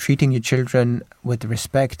treating your children with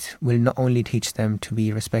respect will not only teach them to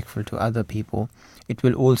be respectful to other people, it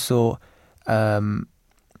will also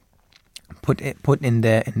put in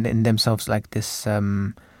themselves like this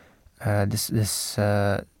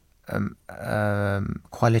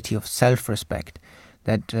quality of self-respect,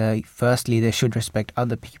 that firstly they should respect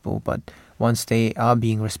other people, but once they are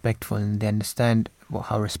being respectful and they understand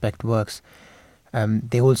how respect works,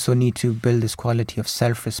 they also need to build this quality of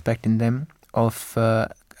self-respect in them, of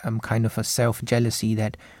kind of a self-jealousy,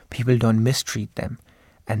 that people don't mistreat them.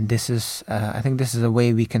 And this is, I think this is a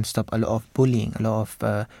way we can stop a lot of bullying, a lot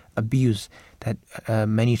of abuse, that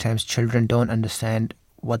many times children don't understand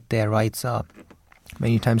what their rights are.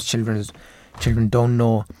 Many times children don't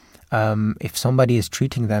know if somebody is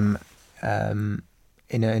treating them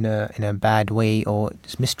in a bad way or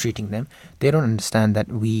is mistreating them. They don't understand that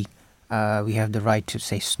we have the right to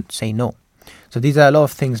say no. So these are a lot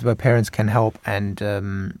of things where parents can help, and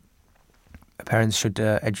parents should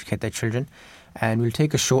educate their children. And we'll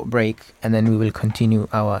take a short break, and then we will continue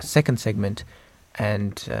our second segment,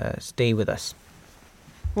 and stay with us.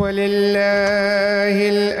 وَلِلَّهِ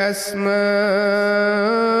الْأَسْمَاءُ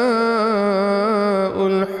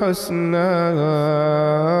الْحُسْنَى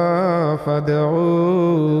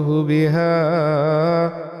فَادْعُوهُ بِهَا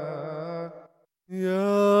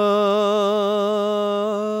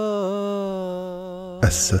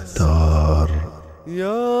الستار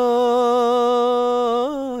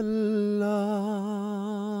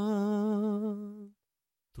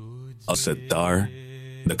Al-Sattar,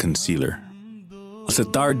 the concealer.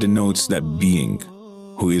 Al-Sattar denotes that being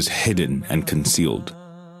who is hidden and concealed.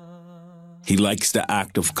 He likes the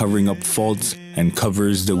act of covering up faults and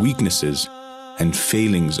covers the weaknesses and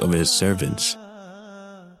failings of his servants.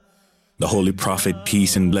 The Holy Prophet,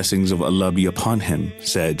 peace and blessings of Allah be upon him,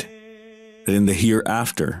 said that in the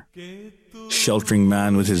hereafter, sheltering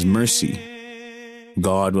man with his mercy,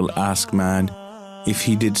 God will ask man if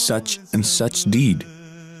he did such and such deed.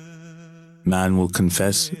 Man will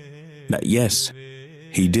confess that yes,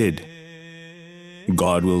 he did.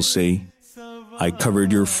 God will say, I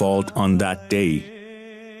covered your fault on that day,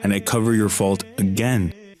 and I cover your fault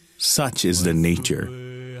again. Such is the nature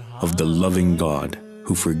of the loving God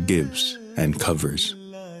who forgives and covers.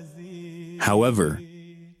 However,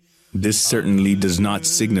 this certainly does not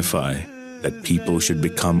signify that people should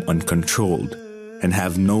become uncontrolled and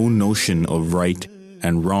have no notion of right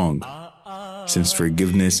and wrong, since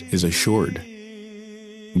forgiveness is assured.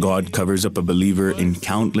 God covers up a believer in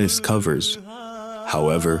countless covers.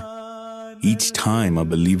 However, each time a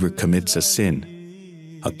believer commits a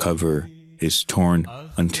sin, a cover is torn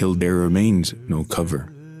until there remains no cover.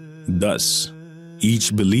 Thus,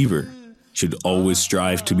 each believer should always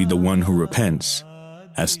strive to be the one who repents,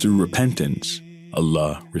 as through repentance,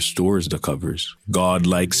 Allah restores the covers. God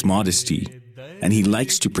likes modesty, and He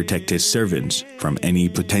likes to protect His servants from any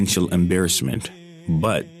potential embarrassment.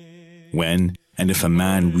 But when and if a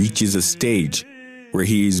man reaches a stage where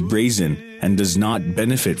he is brazen and does not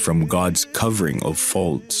benefit from God's covering of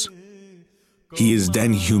faults, he is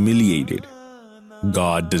then humiliated.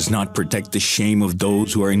 God does not protect the shame of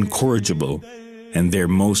those who are incorrigible, and their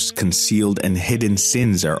most concealed and hidden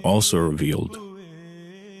sins are also revealed.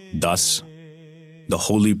 Thus, the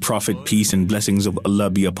Holy Prophet, peace and blessings of Allah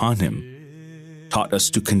be upon him, taught us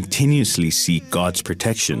to continuously seek God's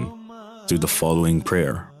protection through the following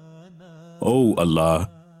prayer. O Allah,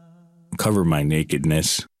 cover my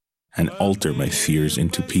nakedness and alter my fears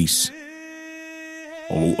into peace.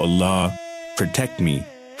 O Allah, protect me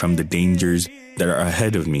from the dangers that are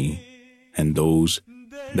ahead of me and those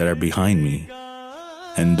that are behind me,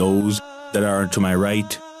 and those that are to my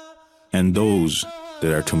right, and those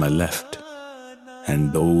that are to my left,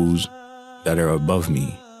 and those that are above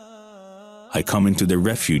me. I come into the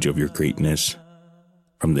refuge of your greatness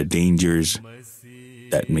from the dangers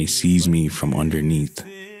that may seize me from underneath.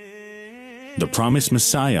 The promised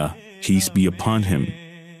Messiah, peace be upon him,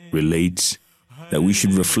 relates that we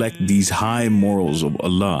should reflect these high morals of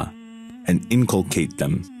Allah and inculcate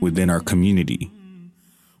them within our community.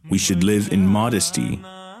 We should live in modesty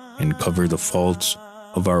and cover the faults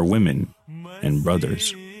of our women and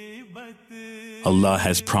brothers. Allah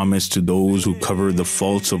has promised to those who cover the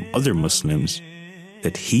faults of other Muslims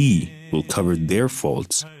that He will cover their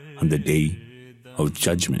faults on the day of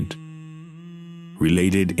judgment.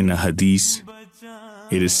 Related in a hadith,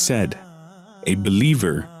 it is said, a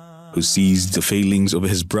believer who sees the failings of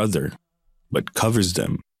his brother but covers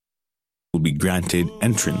them will be granted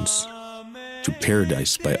entrance to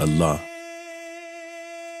paradise by Allah.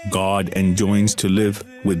 God enjoins to live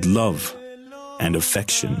with love and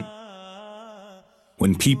affection.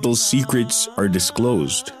 When people's secrets are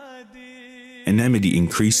disclosed, enmity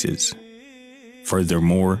increases.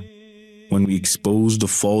 Furthermore, when we expose the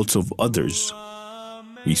faults of others,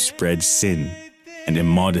 we spread sin and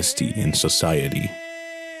immodesty in society.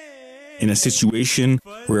 In a situation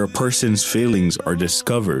where a person's failings are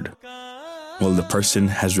discovered, while the person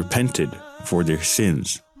has repented for their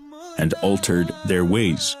sins and altered their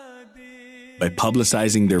ways, by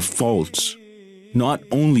publicizing their faults, not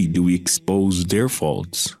only do we expose their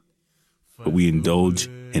faults, but we indulge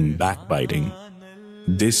in backbiting.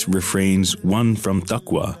 This refrains one from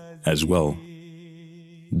taqwa as well.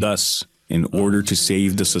 Thus, in order to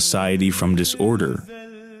save the society from disorder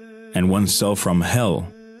and oneself from hell,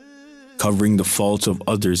 covering the faults of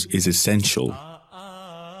others is essential.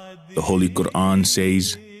 The Holy Quran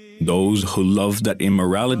says, those who love that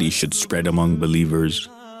immorality should spread among believers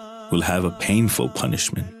will have a painful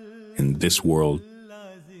punishment in this world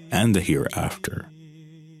and the hereafter.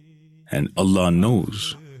 And Allah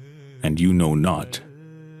knows, and you know not.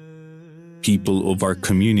 People of our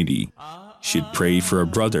community should pray for a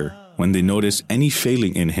brother when they notice any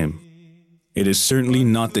failing in him. It is certainly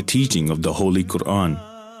not the teaching of the Holy Quran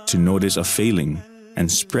to notice a failing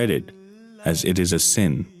and spread it as it is a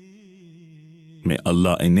sin. May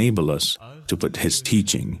Allah enable us to put His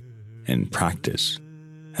teaching in practice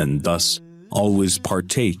and thus always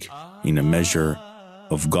partake in a measure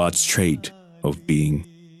of God's trait of being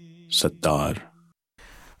Sattar.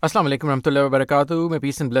 Assalamu alaikum warahmatullahi wabarakatuh. May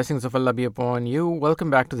peace and blessings of Allah be upon you. Welcome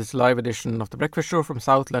back to this live edition of The Breakfast Show from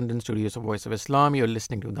South London studios of Voice of Islam. You're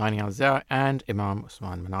listening to Daniel Zia and Imam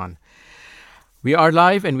Usman Manan. We are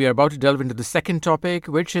live and we are about to delve into the second topic,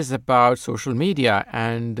 which is about social media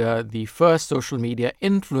and the first social media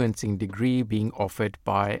influencing degree being offered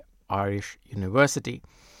by Irish University.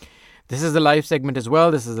 This is a live segment as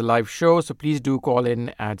well. This is a live show, so please do call in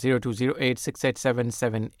at 0208 687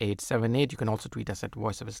 7878. You can also tweet us at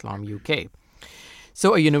Voice of Islam UK.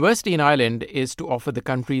 So a university in Ireland is to offer the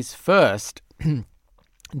country's first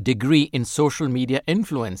degree in social media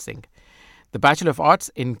influencing. The Bachelor of Arts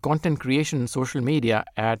in Content Creation and Social Media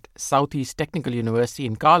at Southeast Technical University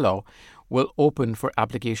in Carlow will open for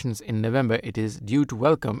applications in November. It is due to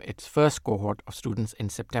welcome its first cohort of students in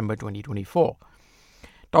September 2024.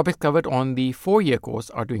 Topics covered on the 4-year course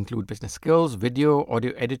are to include business skills, video,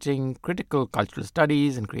 audio editing, critical cultural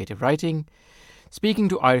studies, and creative writing. Speaking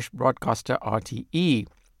to Irish broadcaster RTE,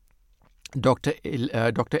 Dr.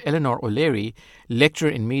 Eleanor O'Leary, lecturer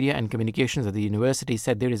in media and communications at the university,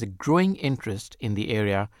 said there is a growing interest in the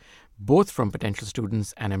area, both from potential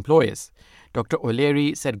students and employers. Dr.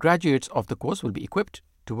 O'Leary said graduates of the course will be equipped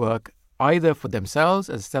to work either for themselves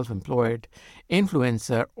as a self-employed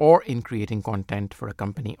influencer or in creating content for a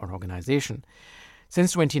company or organization.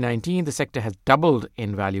 Since 2019, the sector has doubled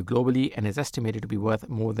in value globally and is estimated to be worth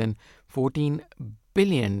more than 14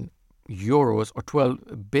 billion euros or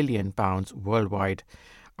 12 billion pounds worldwide,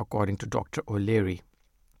 according to Dr. O'Leary.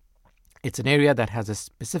 It's an area that has a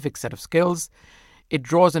specific set of skills. It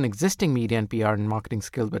draws on existing media and PR and marketing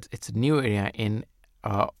skills, but it's a new area in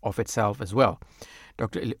of itself as well.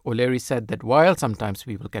 Dr. O'Leary said that while sometimes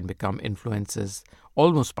people can become influencers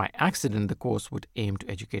almost by accident, the course would aim to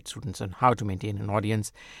educate students on how to maintain an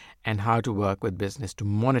audience and how to work with business to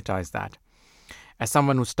monetize that. As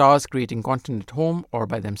someone who stars creating content at home or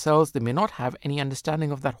by themselves, they may not have any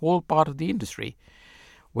understanding of that whole part of the industry.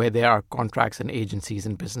 where there are contracts and agencies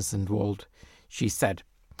and business involved, she said.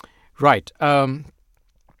 Right.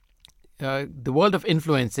 The world of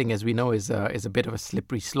influencing, as we know, is a bit of a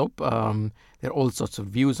slippery slope. There are all sorts of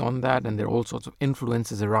views on that, and there are all sorts of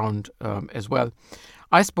influences around as well.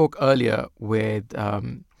 I spoke earlier with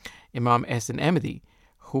Imam Ehsan Ahmadi,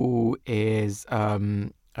 who is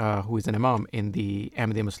an imam in the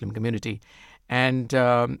Ahmadi Muslim community, and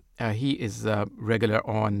he is regular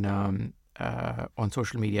on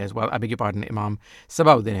social media as well. I beg your pardon, Imam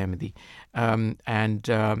Sabahuddin Ahmadi, and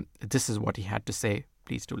this is what he had to say.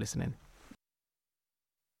 Please do listen in.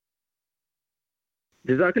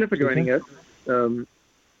 Jazakallah for joining us.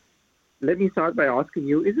 Let me start by asking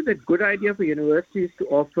you, is it a good idea for universities to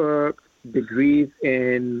offer degrees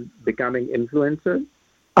in becoming influencers?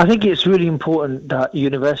 I think it's really important that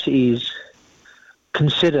universities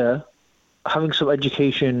consider having some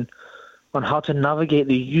education on how to navigate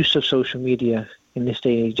the use of social media in this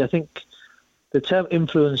day and age. I think the term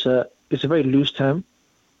influencer is a very loose term,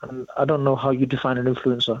 and I don't know how you define an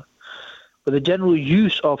influencer. But the general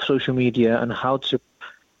use of social media and how to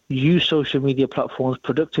use social media platforms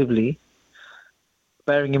productively,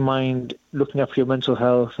 bearing in mind looking after your mental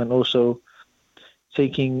health and also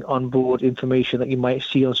taking on board information that you might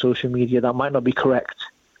see on social media that might not be correct.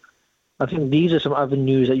 I think these are some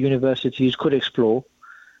avenues that universities could explore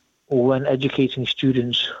when educating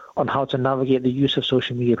students on how to navigate the use of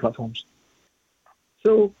social media platforms.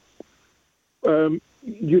 So,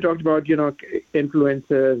 you talked about,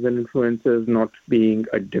 influencers and influencers not being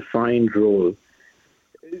a defined role.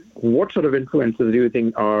 What sort of influencers do you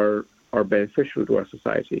think are beneficial to our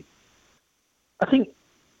society? I think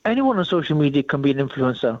anyone on social media can be an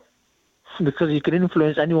influencer, because you can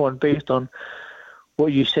influence anyone based on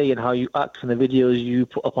what you say and how you act in the videos you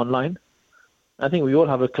put up online. I think we all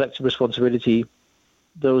have a collective responsibility,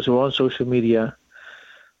 those who are on social media,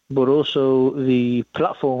 but also the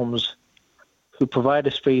platforms who provide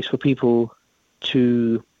a space for people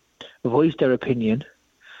to voice their opinion,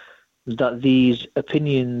 that these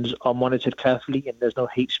opinions are monitored carefully and there's no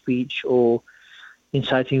hate speech or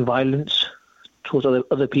inciting violence towards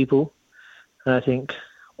other people. And I think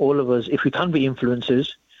all of us, if we can be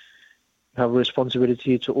influencers, have a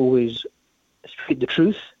responsibility to always speak the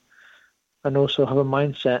truth and also have a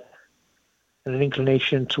mindset and an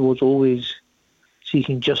inclination towards always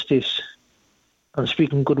seeking justice and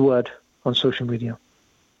speaking good word on social media.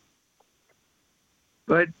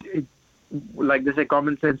 But like they say,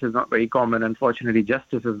 common sense is not very common. Unfortunately,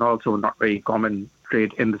 justice is also not very common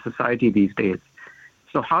trait in the society these days.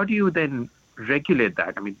 So how do you then regulate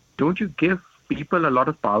that? I mean, don't you give people a lot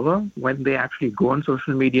of power when they actually go on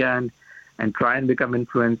social media and try and become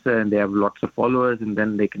influencer, and they have lots of followers, and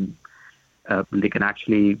then they can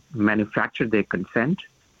actually manufacture their consent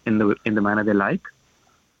in the manner they like?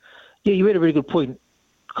 Yeah, you made a very good point.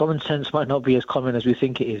 Common sense might not be as common as we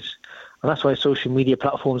think it is. And that's why social media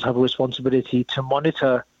platforms have a responsibility to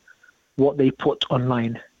monitor what they put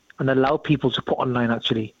online and allow people to put online,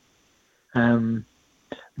 actually.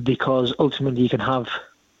 Because ultimately you can have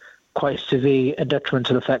quite severe and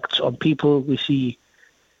detrimental effects on people. We see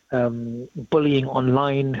bullying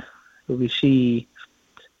online. We see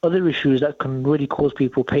other issues that can really cause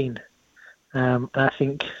people pain. And I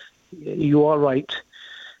think you are right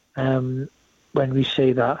when we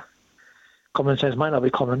say that common sense might not be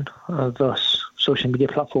common. Thus, social media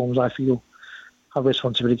platforms, I feel, have a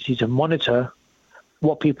responsibility to monitor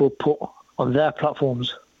what people put on their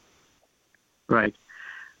platforms. Right.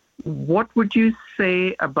 What would you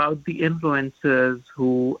say about the influencers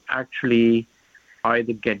who actually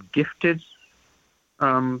either get gifted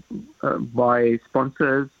by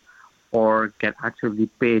sponsors or get actively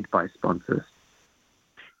paid by sponsors?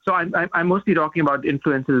 So I'm mostly talking about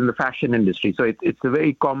influencers in the fashion industry. So it's a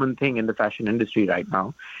very common thing in the fashion industry right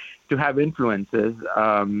now to have influencers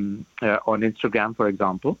on Instagram, for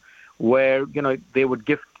example, where they would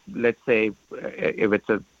gift, let's say, if it's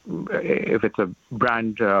a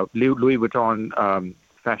brand Louis Vuitton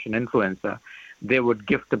fashion influencer, they would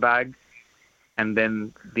gift a bag, and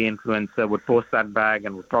then the influencer would post that bag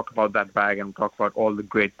and would talk about that bag and talk about all the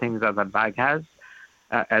great things that bag has,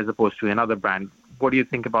 as opposed to another brand. What do you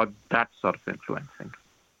think about that sort of influencing?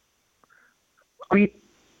 I mean,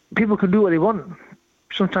 people can do what they want.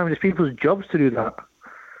 Sometimes it's people's jobs to do that.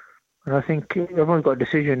 And I think everyone's got a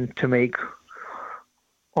decision to make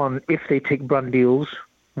on if they take brand deals,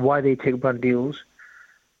 why they take brand deals,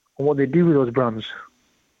 and what they do with those brands.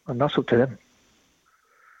 And that's up to them.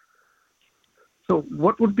 So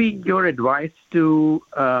what would be your advice to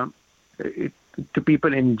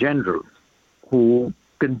people in general who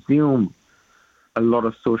consume a lot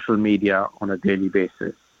of social media on a daily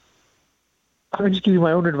basis? I mean, just give you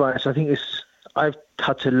my own advice. I think I've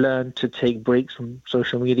had to learn to take breaks from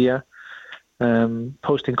social media.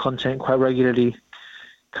 Posting content quite regularly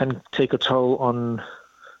can take a toll on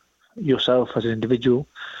yourself as an individual.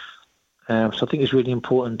 So I think it's really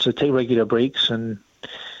important to take regular breaks and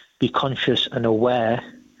be conscious and aware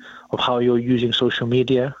of how you're using social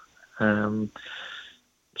media.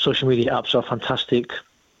 Social media apps are fantastic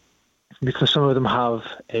because some of them have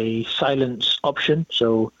a silence option,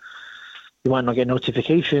 so you might not get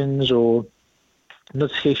notifications, or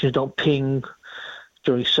notifications don't ping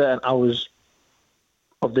during certain hours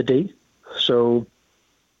of the day. So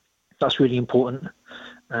that's really important.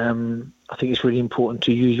 I think it's really important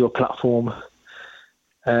to use your platform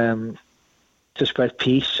to spread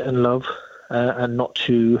peace and love, and not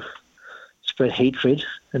to spread hatred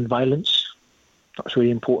and violence. That's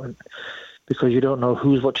really important because you don't know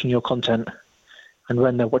who's watching your content and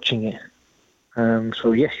when they're watching it.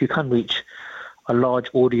 So yes, you can reach a large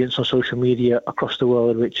audience on social media across the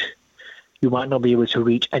world, which you might not be able to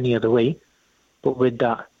reach any other way. But with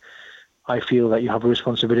that, I feel that you have a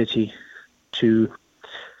responsibility to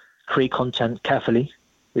create content carefully,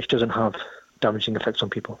 which doesn't have damaging effects on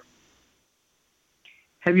people.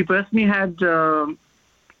 Have you personally had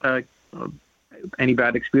any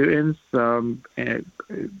bad experience in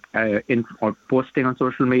or posting on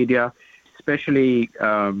social media, especially,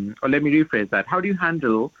 or let me rephrase that, how do you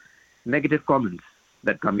handle negative comments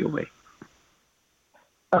that come your way?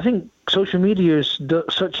 I think social media is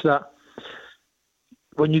such that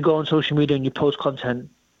when you go on social media and you post content,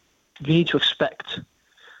 you need to expect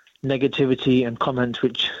negativity and comments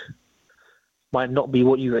which might not be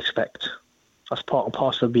what you expect. That's part and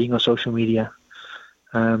parcel of being on social media.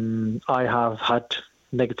 I have had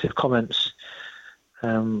negative comments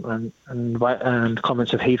and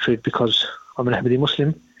comments of hatred because I'm an Ahmadi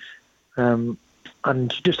Muslim,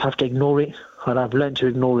 and you just have to ignore it. And I've learned to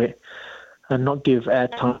ignore it and not give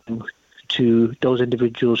airtime to those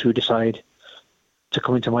individuals who decide to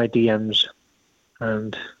come into my DMs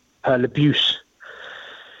and hurl abuse.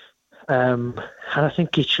 And I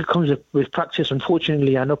think it comes with practice.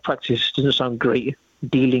 Unfortunately, I know practice doesn't sound great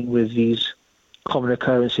dealing with these common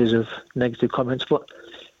occurrences of negative comments, but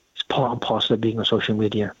it's part and parcel of being on social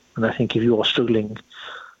media. And I think if you are struggling,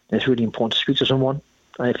 it's really important to speak to someone.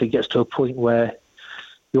 And if it gets to a point where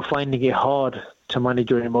you're finding it hard to manage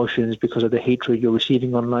your emotions because of the hatred you're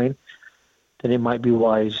receiving online, then it might be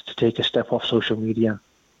wise to take a step off social media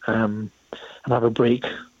and have a break.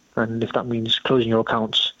 And if that means closing your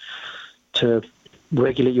accounts to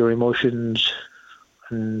regulate your emotions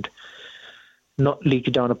and not lead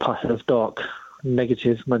you down a path of dark,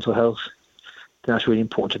 negative mental health, then that's really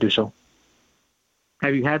important to do so.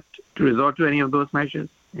 Have you had to resort to any of those measures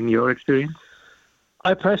in your experience?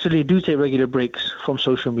 I personally do take regular breaks from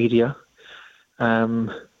social media,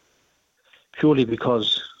 purely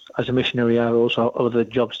because as a missionary I also have other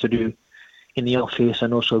jobs to do in the office,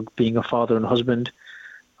 and also being a father and husband,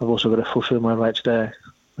 I've also got to fulfill my rights there,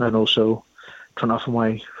 and also trying to offer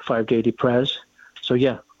my 5 daily prayers. So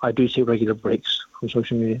yeah, I do take regular breaks from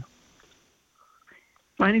social media.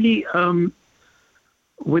 Finally,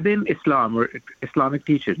 within Islam or Islamic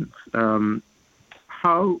teachings,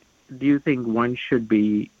 how do you think one should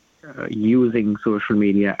be using social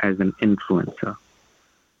media as an influencer?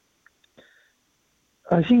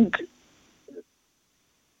 I think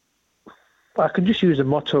I can just use the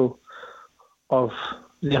motto of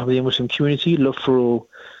the Ahmadiyya Muslim community: love for all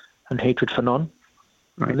and hatred for none.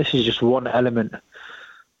 Right. And this is just one element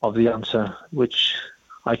of the answer which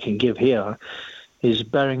I can give here, is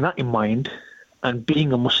bearing that in mind and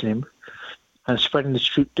being a Muslim and spreading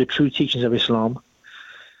the true teachings of Islam.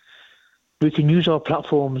 We can use our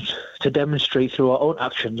platforms to demonstrate through our own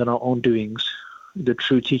actions and our own doings the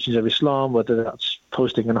true teachings of Islam, whether that's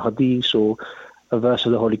posting an hadith or a verse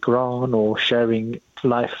of the Holy Quran or sharing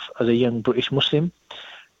life as a young British Muslim.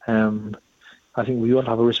 I think we all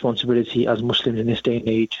have a responsibility as Muslims in this day and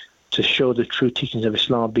age to show the true teachings of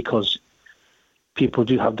Islam, because people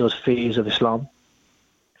do have those fears of Islam.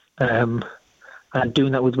 And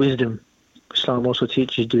doing that with wisdom. Islam also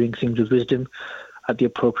teaches doing things with wisdom at the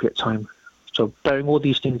appropriate time. So bearing all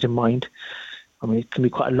these things in mind, I mean, it can be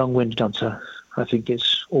quite a long-winded answer. I think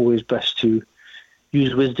it's always best to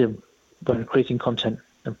use wisdom when creating content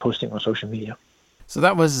and posting on social media. So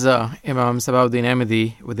that was Imam Sabahuddin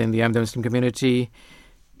Ahmadi within the Ahmadi Muslim community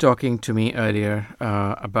talking to me earlier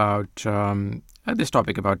about this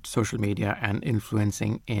topic about social media and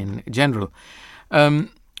influencing in general.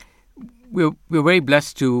 We're very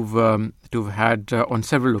blessed to to have had on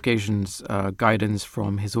several occasions guidance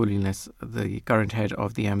from His Holiness, the current head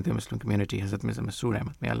of the Ahmadiyya Muslim community, Hazrat Mirza Masroor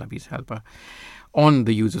Ahmad, may Allah be his helper, on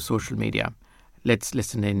the use of social media. Let's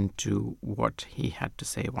listen in to what he had to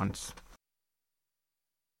say once.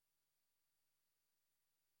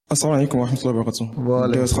 Assalamu alaikum wa rahmatullahi wa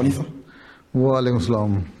barakatuh. Dear Khalifa. Wa alaikum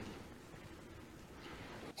assalam.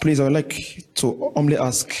 Please, I would like to humbly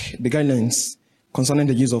ask the guidelines concerning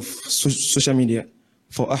the use of social media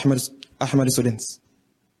for Ahmadi students.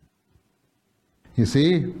 You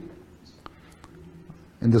see,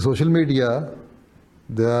 in the social media,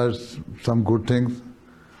 there are some good things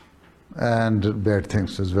and bad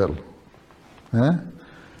things as well.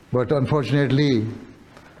 But unfortunately,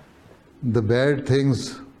 the bad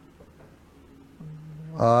things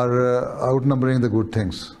are outnumbering the good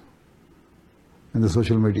things in the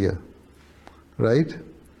social media, right?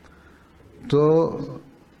 So,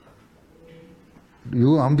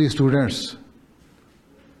 you Ahmadi students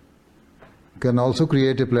can also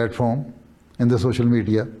create a platform in the social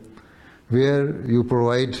media where you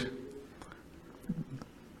provide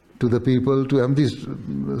to the people, to Ahmadi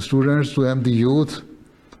students, to Ahmadi youth,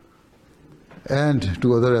 and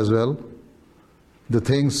to others as well, the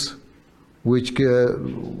things which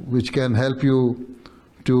can help you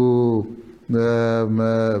to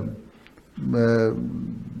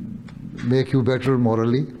make you better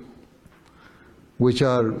morally, which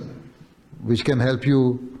can help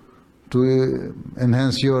you to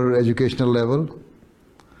enhance your educational level,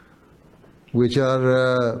 which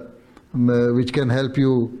can help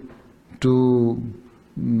you to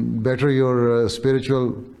better your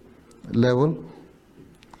spiritual level.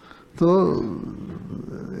 So,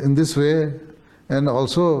 in this way, and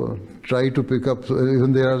also try to pick up.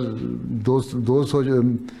 Even there are those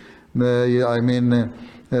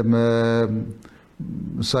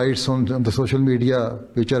sites on the social media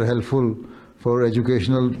which are helpful for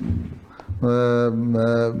educational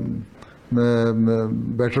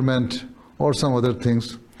betterment or some other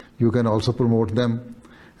things. You can also promote them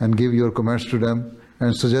and give your comments to them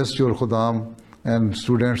and suggest your Khuddam and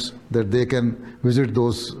students that they can visit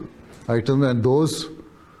those items, and those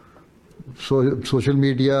social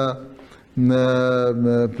media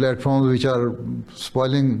platforms which are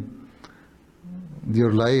spoiling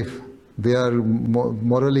your life, they are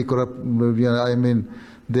morally corrupt. I mean,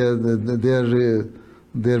 their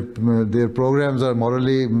programs are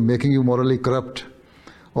making you morally corrupt,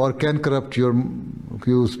 or can corrupt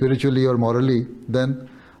you spiritually or morally. Then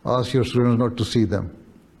ask your students not to see them.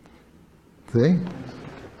 See?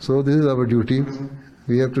 So this is our duty.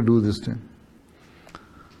 We have to do this thing.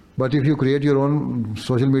 But if you create your own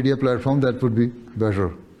social media platform, that would be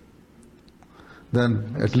better.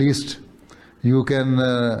 Then at least you can,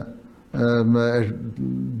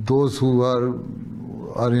 those who are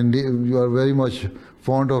very much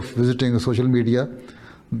fond of visiting social media,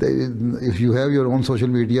 if you have your own social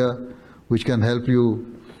media which can help you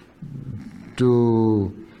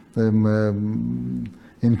to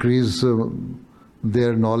increase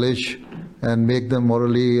their knowledge and make them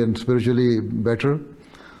morally and spiritually better,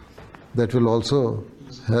 that will also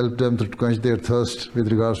help them to quench their thirst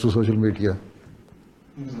with regards to social media.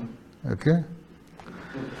 Okay?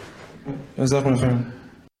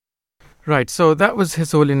 Right, so that was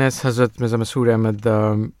His Holiness Hazrat Mirza Masroor Ahmad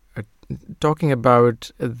talking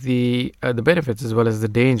about the benefits as well as the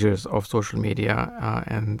dangers of social media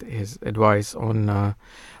and his advice on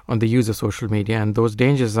the use of social media. And those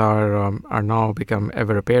dangers are now become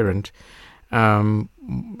ever apparent.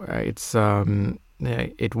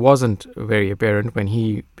 It wasn't very apparent when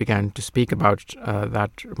he began to speak about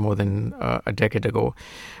that more than a decade ago,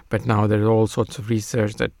 but now there's all sorts of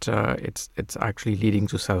research that it's actually leading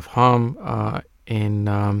to self-harm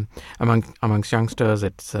amongst youngsters.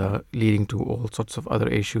 It's leading to all sorts of other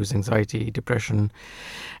issues, anxiety, depression,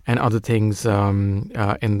 and other things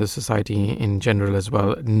in the society in general as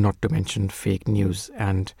well, not to mention fake news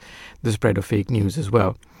and the spread of fake news as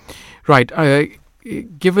well. Right.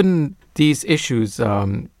 Given these issues,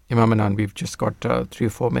 Imam Anan, we've just got 3 or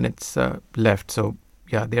 4 minutes left. So,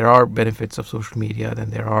 yeah, there are benefits of social media,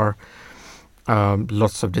 then there are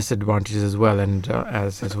lots of disadvantages as well. And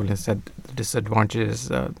as Holiness said, the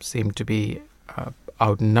disadvantages seem to be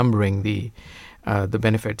outnumbering the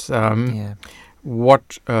benefits.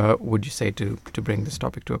 What would you say to bring this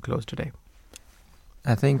topic to a close today?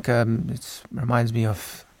 I think it reminds me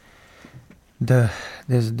of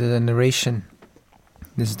there's the narration.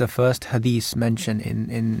 This is the first hadith mentioned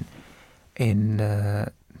in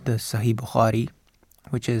the Sahih Bukhari,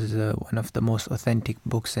 which is one of the most authentic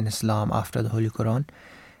books in Islam after the Holy Quran.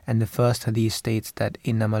 And the first hadith states that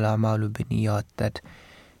innamal a'malu binniyat, that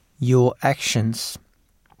your actions,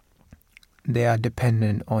 they are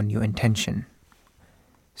dependent on your intention.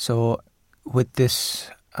 So with this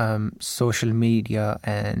social media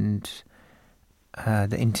and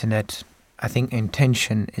the internet, I think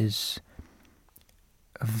intention is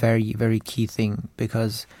a very, very key thing,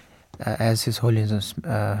 because as His Holiness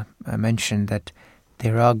mentioned, that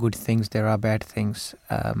there are good things, there are bad things.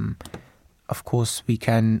 Of course, we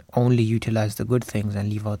can only utilize the good things and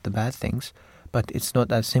leave out the bad things, but it's not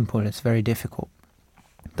that simple. It's very difficult.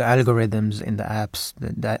 The algorithms in the apps,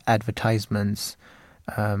 the advertisements,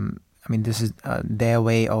 this is their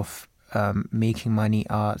way of making money.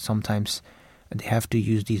 Are sometimes they have to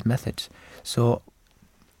use these methods. So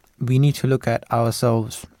we need to look at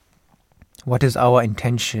ourselves. What is our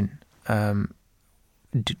intention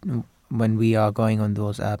when we are going on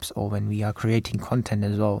those apps, or when we are creating content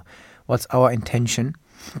as well? What's our intention?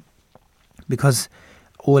 Because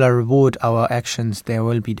all our reward, our actions, they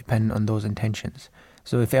will be dependent on those intentions.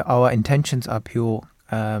 So if our intentions are pure,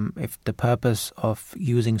 if the purpose of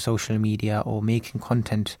using social media or making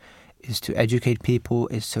content is to educate people,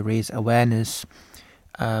 is to raise awareness,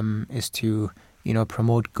 is to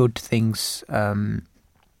promote good things,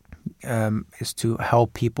 is to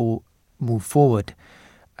help people move forward,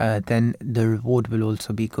 then the reward will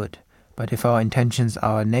also be good. But if our intentions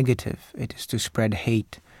are negative, it is to spread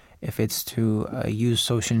hate, if it's to use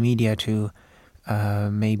social media to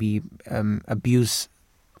maybe abuse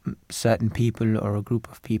certain people or a group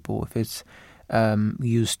of people, if it's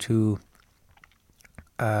used to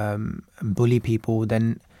bully people,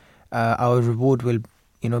 then our reward will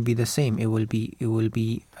be the same. It will be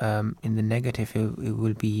in the negative. It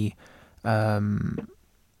will be,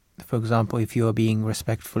 for example, if you are being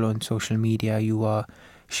respectful on social media, you are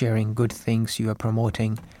sharing good things, you are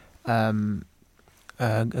promoting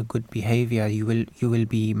a good behavior, you will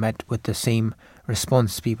be met with the same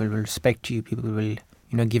response. People will respect you. People will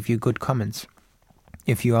give you good comments.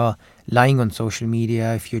 If you are lying on social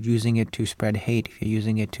media, if you're using it to spread hate, if you're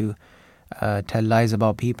using it to tell lies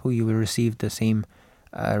about people, you will receive the same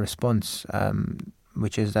response,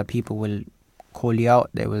 which is that people will call you out.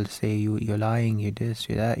 They will say you're lying, you're this,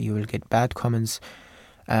 you're that. You will get bad comments,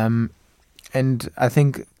 and I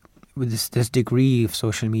think with this degree of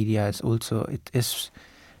social media is also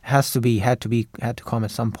had to come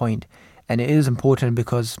at some point, and it is important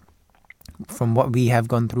because from what we have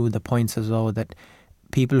gone through the points as well, that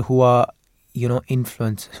people who are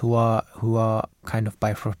influencers, who are kind of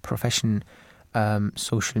by profession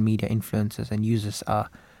social media influencers and users,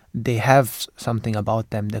 they have something about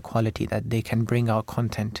them, the quality that they can bring out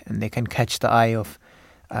content and they can catch the eye of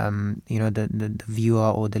the viewer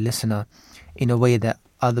or the listener in a way that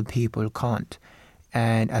other people can't.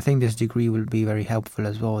 And I think this degree will be very helpful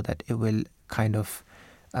as well, that it will kind of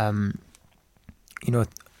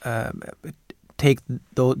take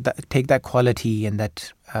that quality and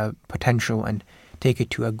that potential and take it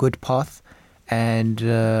to a good path, and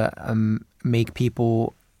make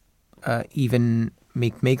people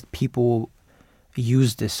make people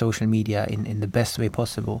use this social media in the best way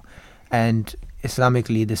possible. And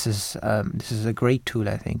Islamically, this is a great tool,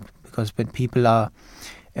 I think, because when people are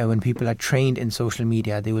trained in social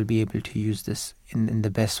media, they will be able to use this in the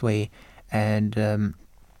best way. And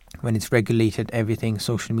when it's regulated, everything,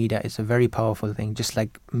 social media is a very powerful thing, just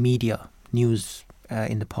like media, news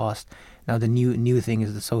in the past. Now the new thing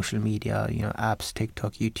is the social media, apps,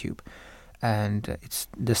 TikTok, YouTube. And it's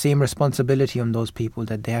the same responsibility on those people,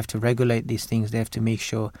 that they have to regulate these things. They have to make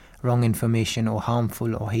sure wrong information or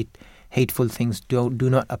harmful or hateful things do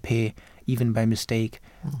not appear even by mistake.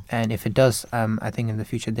 And if it does, I think in the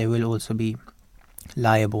future they will also be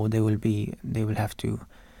liable. They will have to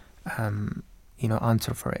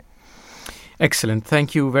answer for it. Excellent.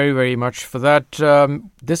 Thank you very, very much for that.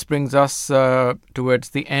 This brings us towards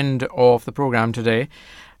the end of the program today.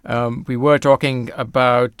 We were talking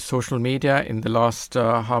about social media in the last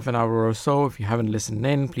half an hour or so. If you haven't listened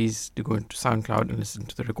in, please do go into SoundCloud and listen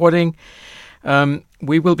to the recording.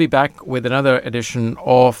 We will be back with another edition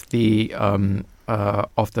of the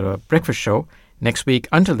Breakfast Show next week.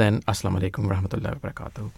 Until then, Assalamu alaikum wa rahmatullahi wa barakatuh.